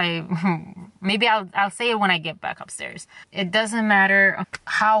wish maybe I'll say it when I get back upstairs. It doesn't matter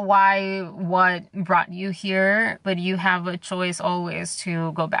how, why, what brought you here, but you have a choice always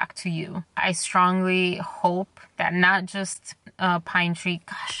to go back to you. I strongly hope that not just Pine Tree,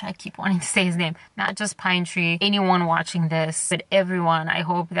 gosh, I keep wanting to say his name, not just Pine Tree, anyone watching this, but everyone, I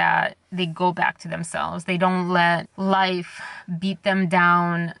hope that they go back to themselves. They don't let life beat them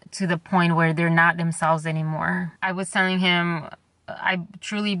down to the point where they're not themselves anymore. I was telling him, I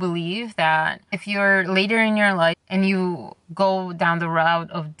truly believe that if you're later in your life and you go down the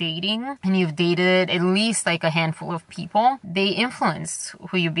route of dating and you've dated at least like a handful of people, they influence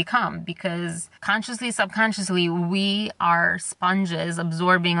who you become, because consciously, subconsciously, we are sponges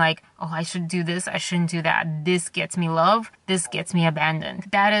absorbing like, oh, I should do this, I shouldn't do that. This gets me love, this gets me abandoned.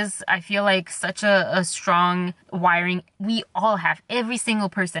 That is, I feel like, such a strong wiring we all have. Every single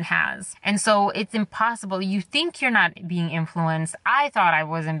person has. And so it's impossible. You think you're not being influenced. I thought I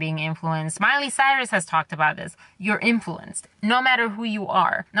wasn't being influenced. Miley Cyrus has talked about this. You're influenced. No matter who you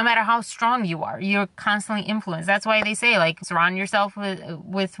are, no matter how strong you are, you're constantly influenced. That's why they say, like, surround yourself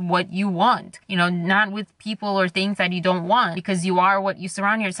with what you want, you know, not with people or things that you don't want, because you are what you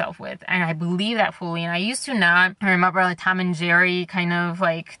surround yourself with. And I believe that fully. And I used to not. I remember like Tom and Jerry kind of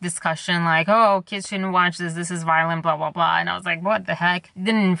like discussion, like, oh, kids shouldn't watch this. This is violent, blah, blah, blah. And I was like, what the heck? It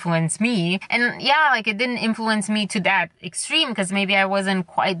didn't influence me. And yeah, like it didn't influence me to that extreme, because maybe I wasn't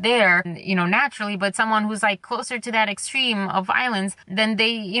quite there, you know, naturally, but someone who's like closer to that extreme of violence, then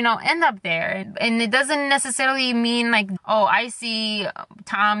they, you know, end up there. And it doesn't necessarily mean like, oh, I see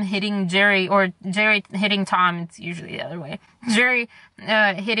Tom hitting Jerry or Jerry hitting Tom. It's usually the other way. Jerry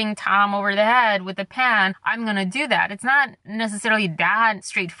hitting Tom over the head with a pan, I'm gonna do that. It's not necessarily that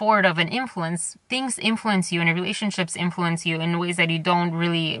straightforward of an influence. Things influence you and relationships influence you in ways that you don't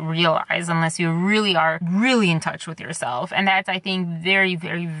really realize unless you really are really in touch with yourself. And that's, I think, very,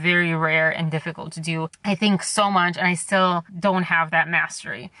 very, very rare and difficult to do. I think so much, and I still don't have that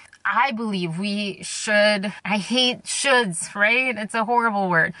mastery. I believe we should, I hate shoulds, right? It's a horrible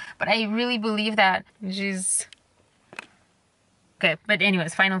word, but I really believe that okay, but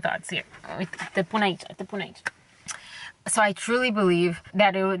anyways, final thoughts here. So I truly believe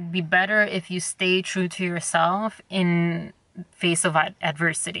that it would be better if you stay true to yourself in face of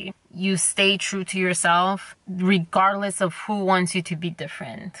adversity. You stay true to yourself regardless of who wants you to be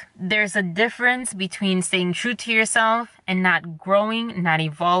different. There's a difference between staying true to yourself and not growing, not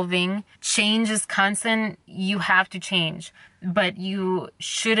evolving. Change is constant. You have to change. But you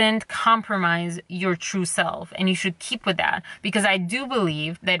shouldn't compromise your true self, and you should keep with that, because I do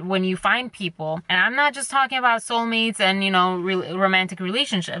believe that when you find people, and I'm not just talking about soulmates and, you know, romantic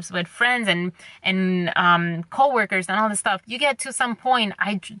relationships, but friends and co-workers and all this stuff, you get to some point,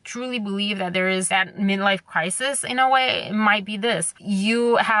 I truly believe that there is that midlife crisis. In a way, it might be this: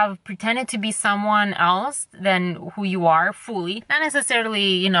 you have pretended to be someone else than who you are fully, not necessarily,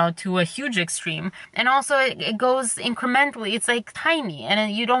 you know, to a huge extreme, and also it goes incrementally. It's like tiny,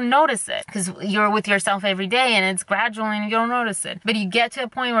 and you don't notice it because you're with yourself every day, and it's gradual and you don't notice it. But you get to a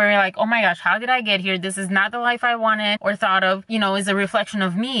point where you're like, oh my gosh, how did I get here? This is not the life I wanted or thought of, you know, is a reflection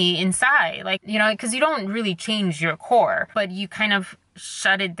of me inside. Like, you know, because you don't really change your core, but you kind of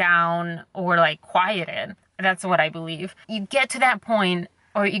shut it down or like quiet it. That's what I believe. You get to that point,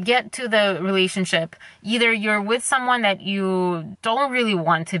 or you get to the relationship, either you're with someone that you don't really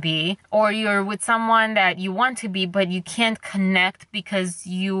want to be, or you're with someone that you want to be, but you can't connect because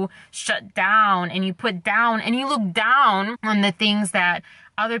you shut down and you put down and you look down on the things that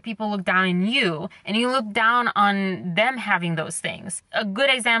other people look down on you, and you look down on them having those things. A good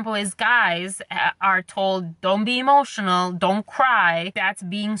example is guys are told, don't be emotional, don't cry. That's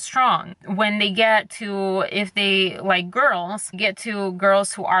being strong. When they get to, if they like girls, get to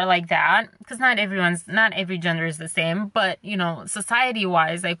girls who are like that, because not every gender is the same, but, you know, society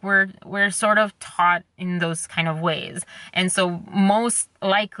wise, like we're sort of taught in those kind of ways. And so most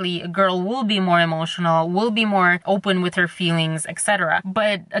likely a girl will be more emotional, will be more open with her feelings, etc.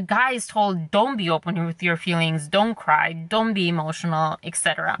 But a guy is told, don't be open with your feelings, don't cry, don't be emotional,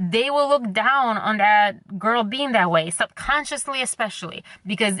 etc. They will look down on that girl being that way, subconsciously especially,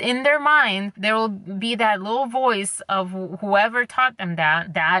 because in their mind there will be that little voice of whoever taught them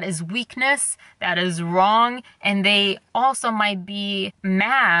that is weakness, that is wrong, and they also might be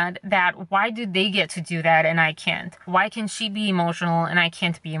mad that why do they get to do that and I can't? Why can she be emotional and I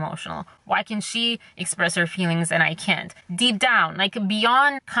can't be emotional? Why can she express her feelings and I can't? Deep down, like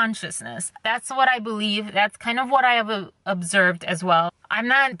beyond consciousness. That's what I believe. That's kind of what I have observed as well. I'm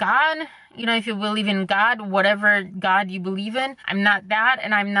not God. You know, if you believe in God, whatever God you believe in, I'm not that,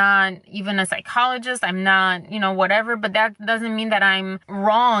 and I'm not even a psychologist. I'm not, you know, whatever, but that doesn't mean that I'm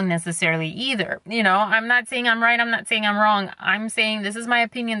wrong necessarily either. You know, I'm not saying I'm right. I'm not saying I'm wrong. I'm saying this is my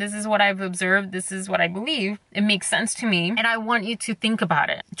opinion. This is what I've observed. This is what I believe. It makes sense to me, and I want you to think about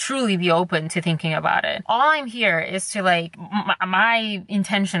it. Truly be open to thinking about it. All I'm here is to like, my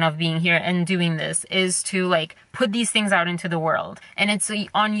intention of being here and doing this is to like put these things out into the world, and it's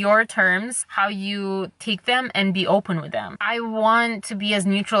on your terms. terms, how you take them, and be open with them. I want to be as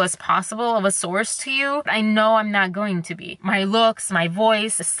neutral as possible of a source to you. I know I'm not going to be. My looks, my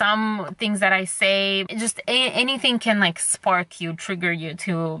voice, some things that I say, just anything can like spark you, trigger you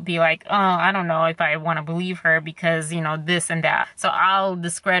to be like, oh, I don't know if I want to believe her because, you know, this and that. So I'll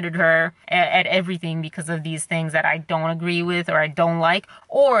discredit her at everything because of these things that I don't agree with or I don't like,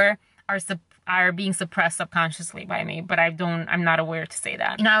 or are being suppressed subconsciously by me, but I'm not aware to say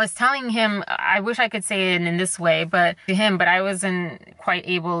that. You know, I was telling him, I wish I could say it in this way, but I wasn't quite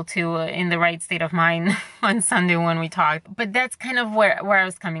able to in the right state of mind on Sunday when we talked. But that's kind of where I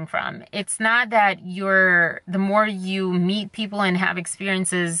was coming from. It's not that the more you meet people and have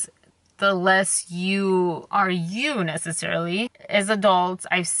experiences, the less you are you necessarily. As adults,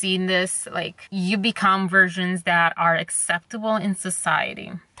 I've seen this, like, you become versions that are acceptable in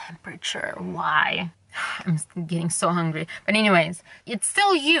society. Temperature, why? I'm getting so hungry. But anyways, it's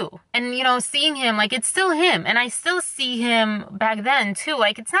still you. And, you know, seeing him, like, it's still him. And I still see him back then, too.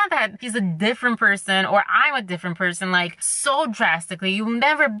 Like, it's not that he's a different person or I'm a different person, like, so drastically. You'll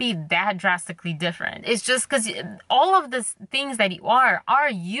never be that drastically different. It's just because all of the things that you are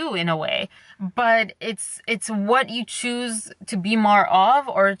you in a way. But it's what you choose to be more of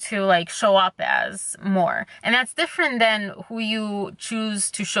or to, like, show up as more. And that's different than who you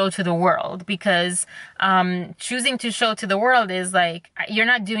choose to show to the world, because choosing to show to the world is like, you're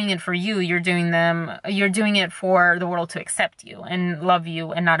not doing it for you, you're doing it for the world to accept you and love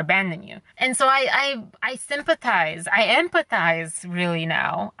you and not abandon you. And so I sympathize, I empathize really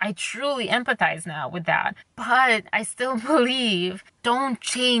now. I truly empathize now with that. But I still believe, don't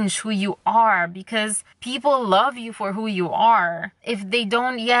change who you are, because people love you for who you are. If they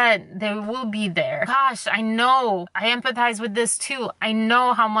don't yet, they will be there. Gosh, I know. I empathize with this too. I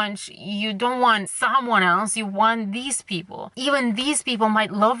know how much you don't want someone else. You want these people. Even these people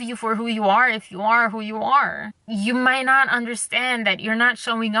might love you for who you are if you are who you are. You might not understand that you're not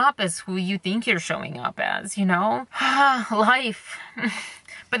showing up as who you think you're showing up as, you know? Life.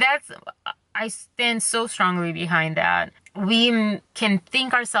 But I stand so strongly behind that. We can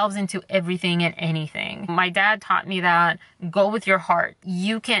think ourselves into everything and anything. My dad taught me that go with your heart.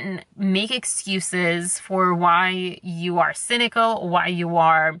 You can make excuses for why you are cynical, why you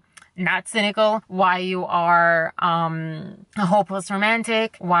are not cynical, why you are a hopeless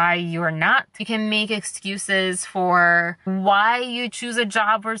romantic, why you're not. You can make excuses for why you choose a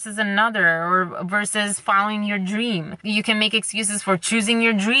job versus another, or versus following your dream. You can make excuses for choosing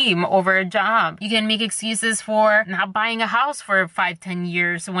your dream over a job. You can make excuses for not buying a house for 5-10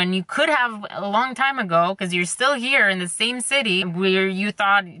 years when you could have a long time ago, because you're still here in the same city where you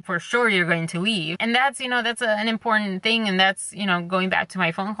thought for sure you're going to leave. And that's, you know, that's an important thing. And that's, you know, going back to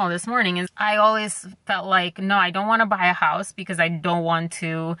my phone call this morning, is I always felt like, no, I don't want to buy a house because I don't want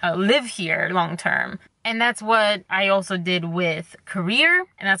to live here long term. And that's what I also did with career.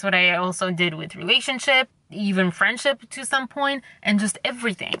 And that's what I also did with relationship, even friendship to some point, and just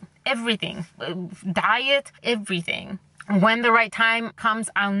everything, diet, everything. When the right time comes,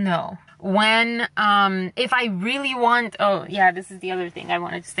 I'll know. When, if I really want, oh yeah, this is the other thing I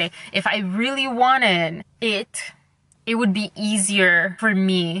wanted to say. If I really wanted it would be easier for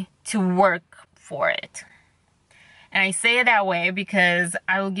me to work for it. And I say it that way because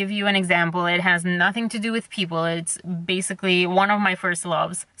I will give you an example. It has nothing to do with people. It's basically one of my first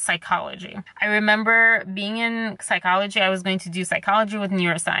loves, psychology. I remember being in psychology. I was going to do psychology with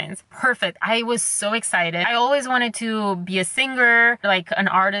neuroscience. Perfect. I was so excited. I always wanted to be a singer, like an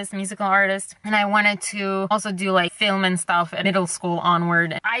artist, musical artist. And I wanted to also do like film and stuff at middle school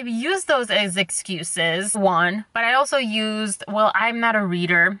onward. I used those as excuses, one, but I also used, well, I'm not a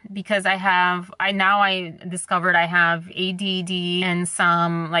reader because I discovered I have ADD and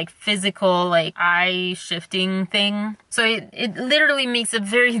some like physical, like eye shifting thing. So it literally makes it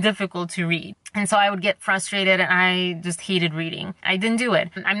very difficult to read. And so I would get frustrated and I just hated reading. I didn't do it.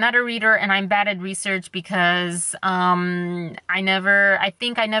 I'm not a reader and I'm bad at research because I'm bad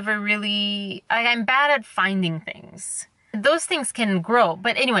at finding things. Those things can grow.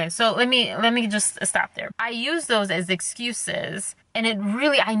 But anyway, so let me just stop there. I use those as excuses. And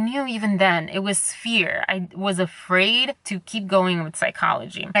I knew even then, it was fear. I was afraid to keep going with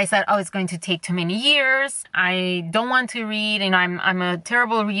psychology. I said, oh, it's going to take too many years. I don't want to read. And I'm a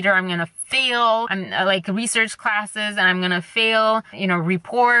terrible reader. I'm going to fail. I'm like research classes and I'm going to fail,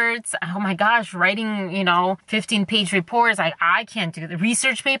 reports. Oh my gosh, writing, 15-page reports. I can't do the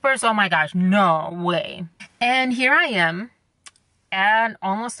research papers. Oh my gosh, no way. And here I am at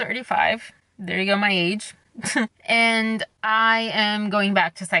almost 35. There you go, my age. And I am going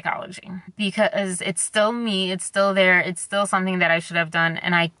back to psychology because it's still me. It's still there. It's still something that I should have done.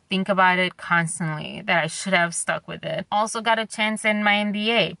 And I think about it constantly that I should have stuck with it. Also got a chance in my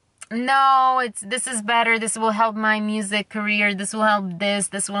MBA. No, this is better. This will help my music career. This will help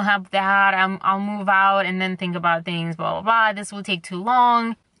this will help that. I'll move out and then think about things, blah, blah, blah. This will take too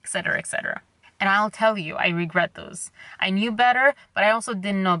long, etc., etc. And I'll tell you, I regret those. I knew better, but I also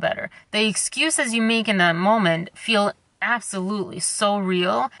didn't know better. The excuses you make in that moment feel absolutely so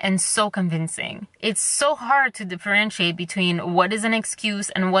real and so convincing. It's so hard to differentiate between what is an excuse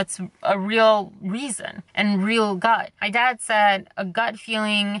and what's a real reason and real gut. My dad said a gut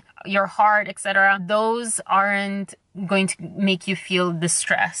feeling, your heart, etc., those aren't going to make you feel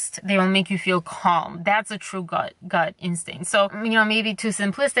distressed. They will make you feel calm. That's a true gut instinct. So, maybe too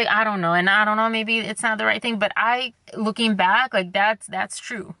simplistic, I don't know. And I don't know, maybe it's not the right thing, but looking back, like that's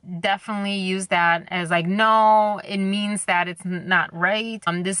true. Definitely use that as like, no, it means that it's not right.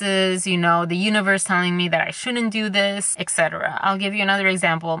 This is, the universe telling me that I shouldn't do this, etc. I'll give you another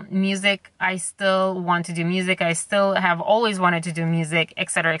example. Music, I still want to do music. I still have always wanted to do music,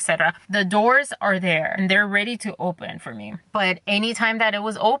 etc., etc. The doors are there and they're ready to open for me. But anytime that it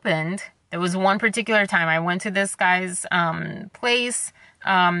was opened, there was one particular time I went to this guy's place.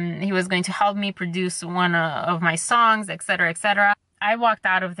 He was going to help me produce one of my songs, etc., etc. I walked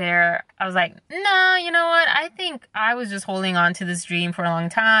out of there. I was like, no, you know what? I think I was just holding on to this dream for a long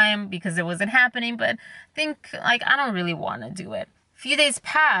time because it wasn't happening, but I think I don't really want to do it. Few days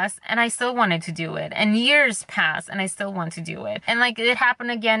passed and I still wanted to do it, and years passed and I still want to do it, and it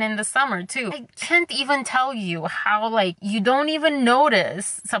happened again in the summer too. I can't even tell you how you don't even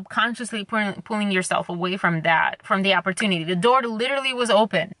notice subconsciously pulling yourself away from the opportunity. The door literally was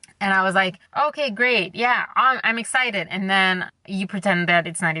open and I was like, okay, great, yeah, I'm excited, and then you pretend that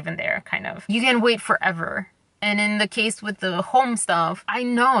it's not even there, kind of. You can wait forever. And in the case with the home stuff, I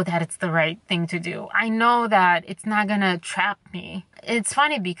know that it's the right thing to do. I know that it's not gonna trap me. It's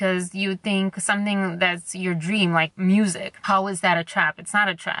funny because you think something that's your dream, like music, how is that a trap? It's not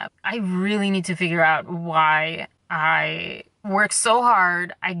a trap. I really need to figure out why I work so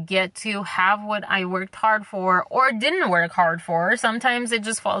hard. I get to have what I worked hard for or didn't work hard for. Sometimes it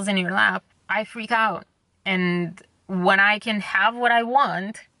just falls in your lap. I freak out. And when I can have what I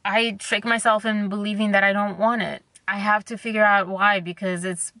want, I trick myself in believing that I don't want it. I have to figure out why, because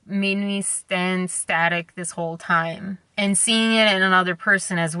it's made me stand static this whole time. And seeing it in another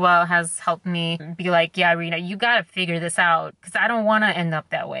person as well has helped me be like, yeah, Rita, you gotta figure this out, because I don't want to end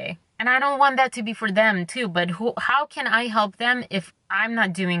up that way. And I don't want that to be for them too, but how can I help them if I'm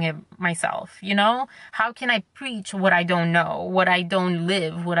not doing it myself, How can I preach what I don't know, what I don't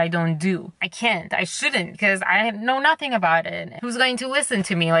live, what I don't do? I can't, I shouldn't, because I know nothing about it. Who's going to listen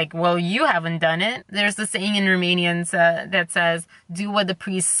to me? Well, you haven't done it. There's the saying in Romanian that says, do what the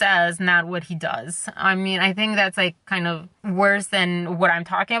priest says, not what he does. I mean, I think that's kind of worse than what I'm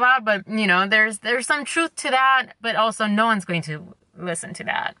talking about, but there's some truth to that, but also no one's going to listen to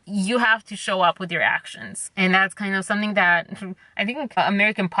that. You have to show up with your actions. And that's kind of something that I think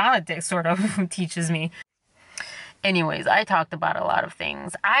American politics sort of teaches me. Anyways, I talked about a lot of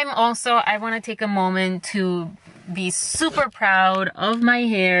things. I want to take a moment to be super proud of my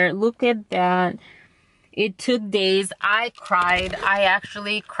hair. Look at that. It took days. I cried. I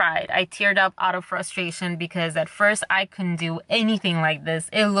actually cried. I teared up out of frustration because at first I couldn't do anything like this.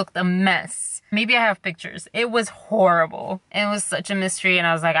 It looked a mess. Maybe I have pictures. It was horrible. It was such a mystery, and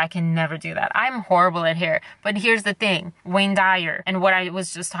I was like, I can never do that. I'm horrible at hair. But here's the thing, Wayne Dyer and what I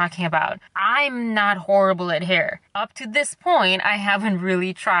was just talking about. I'm not horrible at hair. Up to this point, I haven't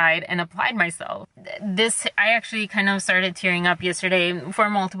really tried and applied myself. I actually kind of started tearing up yesterday for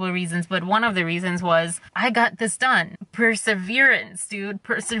multiple reasons, but one of the reasons was I got this done. Perseverance, dude.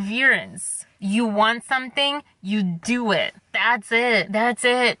 Perseverance. You want something, you do it. That's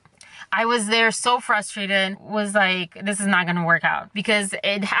it. I was there so frustrated, was like, this is not going to work out because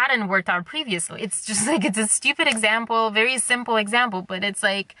it hadn't worked out previously. It's just it's a stupid example, very simple example, but it's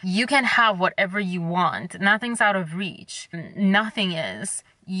you can have whatever you want. Nothing's out of reach. Nothing is.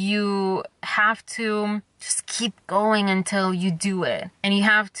 You have to just keep going until you do it. And you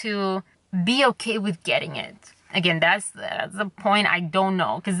have to be okay with getting it. Again, that's the point. I don't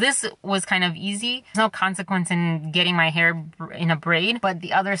know, because this was kind of easy. There's no consequence in getting my hair in a braid, but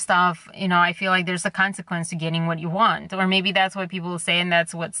the other stuff, I feel like there's a consequence to getting what you want, or maybe that's what people say, and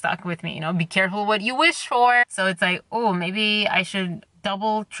that's what stuck with me. Be careful what you wish for. So it's oh, maybe I should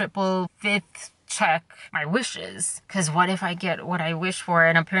double, triple, fifth check my wishes, because what if I get what I wish for,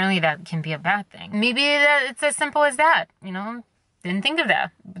 and apparently that can be a bad thing. Maybe it's as simple as that. Didn't think of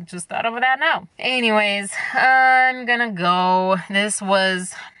that. Just thought of that now. Anyways, I'm gonna go. This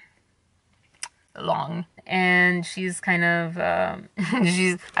was long, and she's kind of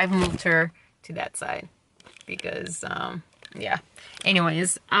I've moved her to that side because yeah.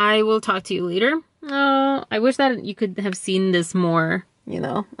 Anyways, I will talk to you later. I wish that you could have seen this more, you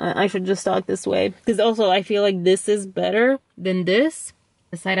know. I should just talk this way, because also I feel like this is better than this.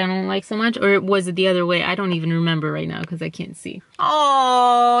 The side I don't like so much, or was it the other way? I don't even remember right now because I can't see.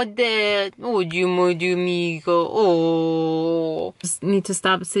 Oh, Dad. Oh, oh. Just need to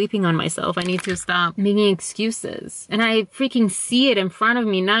stop sleeping on myself. I need to stop making excuses. And I freaking see it in front of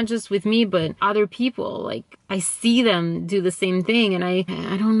me, not just with me, but other people. Like, I see them do the same thing, and I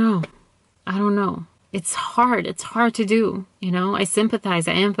don't know. I don't know. It's hard. It's hard to do, you know? I sympathize,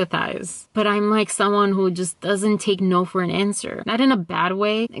 I empathize. But I'm like someone who just doesn't take no for an answer. Not in a bad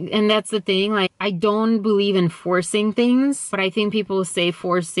way. And that's the thing. Like, I don't believe in forcing things, but I think people say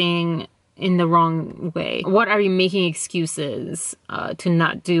forcing in the wrong way. What are you making excuses to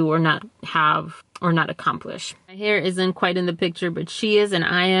not do or not have or not accomplish? My hair isn't quite in the picture, but she is and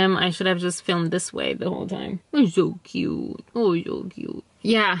I am. I should have just filmed this way the whole time. Oh, so cute. Oh, so cute.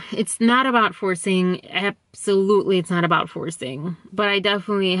 Yeah, it's not about forcing. Absolutely, it's not about forcing. But I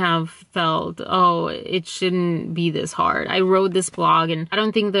definitely have felt, oh, it shouldn't be this hard. I wrote this blog, and I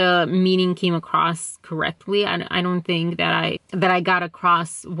don't think the meaning came across correctly. I don't think that I got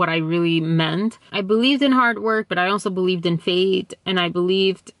across what I really meant. I believed in hard work, but I also believed in fate, and I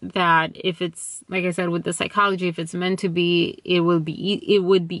believed that if it's, like I said, with the psychology, if it's meant to be, it would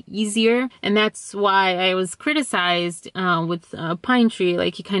be easier. And that's why I was criticized with Pine Tree.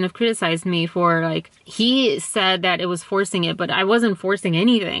 Like, he kind of criticized me for, like, he said that it was forcing it, but I wasn't forcing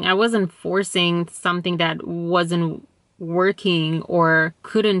anything. I wasn't forcing something that wasn't working or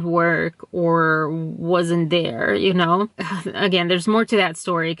couldn't work or wasn't there, you know? Again, there's more to that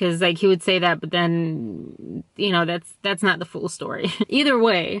story, because like he would say that, but then, you know, that's not the full story. Either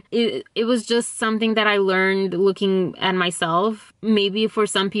way, it was just something that I learned looking at myself. Maybe for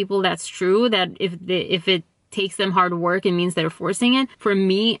some people that's true, that if it takes them hard work, it means they're forcing it. For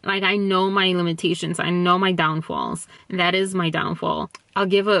me, like, I know my limitations. I know my downfalls. And that is my downfall. I'll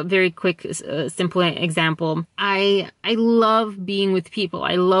give a very quick, simple example. I love being with people.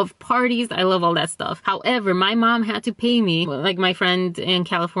 I love parties. I love all that stuff. However, my mom had to pay me, like my friend in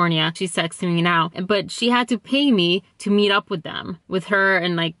California, she's texting me now, but she had to pay me to meet up with them, with her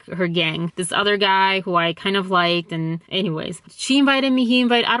and like her gang. This other guy who I kind of liked, and anyways, she invited me,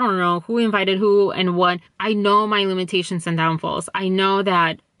 I don't know who invited who and what. I know my limitations and downfalls. I know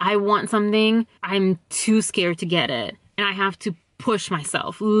that I want something, I'm too scared to get it, and I have to push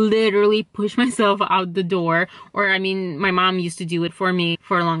myself, literally push myself out the door. Or, I mean, my mom used to do it for me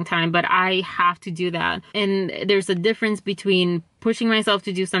for a long time, but I have to do that. And there's a difference between pushing myself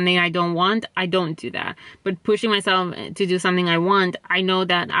to do something I don't want. I don't do that. But pushing myself to do something I want, I know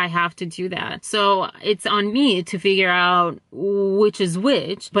that I have to do that. So it's on me to figure out which is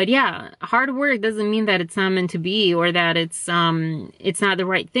which. But yeah, hard work doesn't mean that it's not meant to be, or that it's not the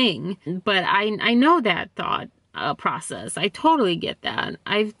right thing. But I know that thought process. I totally get that.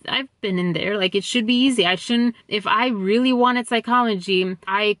 I've been in there. Like, it should be easy. I shouldn't, if I really wanted psychology,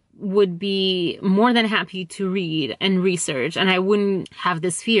 I would be more than happy to read and research, and I wouldn't have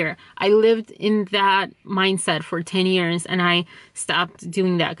this fear. I lived in that mindset for 10 years, and I stopped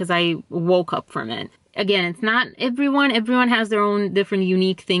doing that because I woke up from it. Again, it's not everyone. Everyone has their own different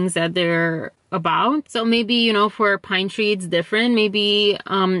unique things that they're about. So maybe, you know, for Pine Tree, it's different. Maybe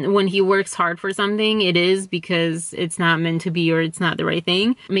when he works hard for something, it is because it's not meant to be, or it's not the right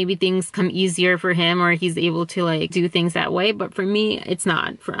thing. Maybe things come easier for him, or he's able to like do things that way. But for me, it's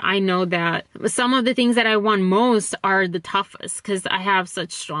not. I know that some of the things that I want most are the toughest, because I have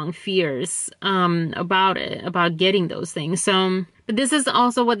such strong fears about getting those things. So but this is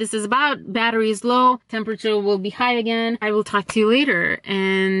also what this is about. Battery is low. Temperature will be high again. I will talk to you later.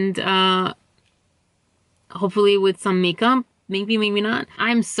 And hopefully with some makeup. Maybe, maybe not.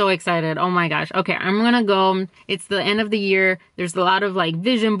 I'm so excited. Oh my gosh. Okay, I'm gonna go. It's the end of the year. There's a lot of like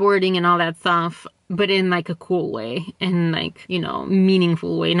vision boarding and all that stuff, but in like a cool way and like, you know,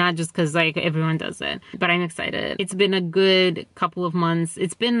 meaningful way, not just because like everyone does it. But I'm excited. It's been a good couple of months.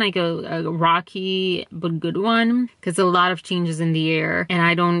 It's been like a rocky but good one, because a lot of changes in the air, and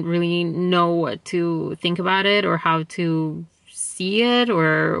I don't really know what to think about it or how to see it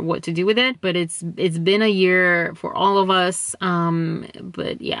or what to do with it. But it's been a year for all of us.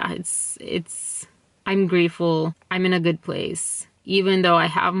 But yeah, it's I'm grateful. I'm in a good place, even though I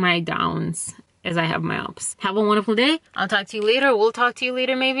have my downs as I have my ups. Have a wonderful day. I'll talk to you later. We'll talk to you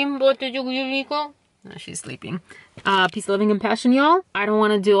later maybe. No, she's sleeping. Peace, love, and compassion, y'all. I don't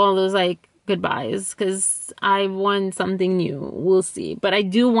want to do all those like goodbyes because I want something new. We'll see. But I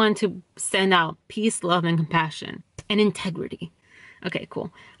do want to send out peace, love, and compassion and integrity. Okay,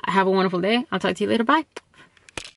 cool. Have a wonderful day. I'll talk to you later. Bye.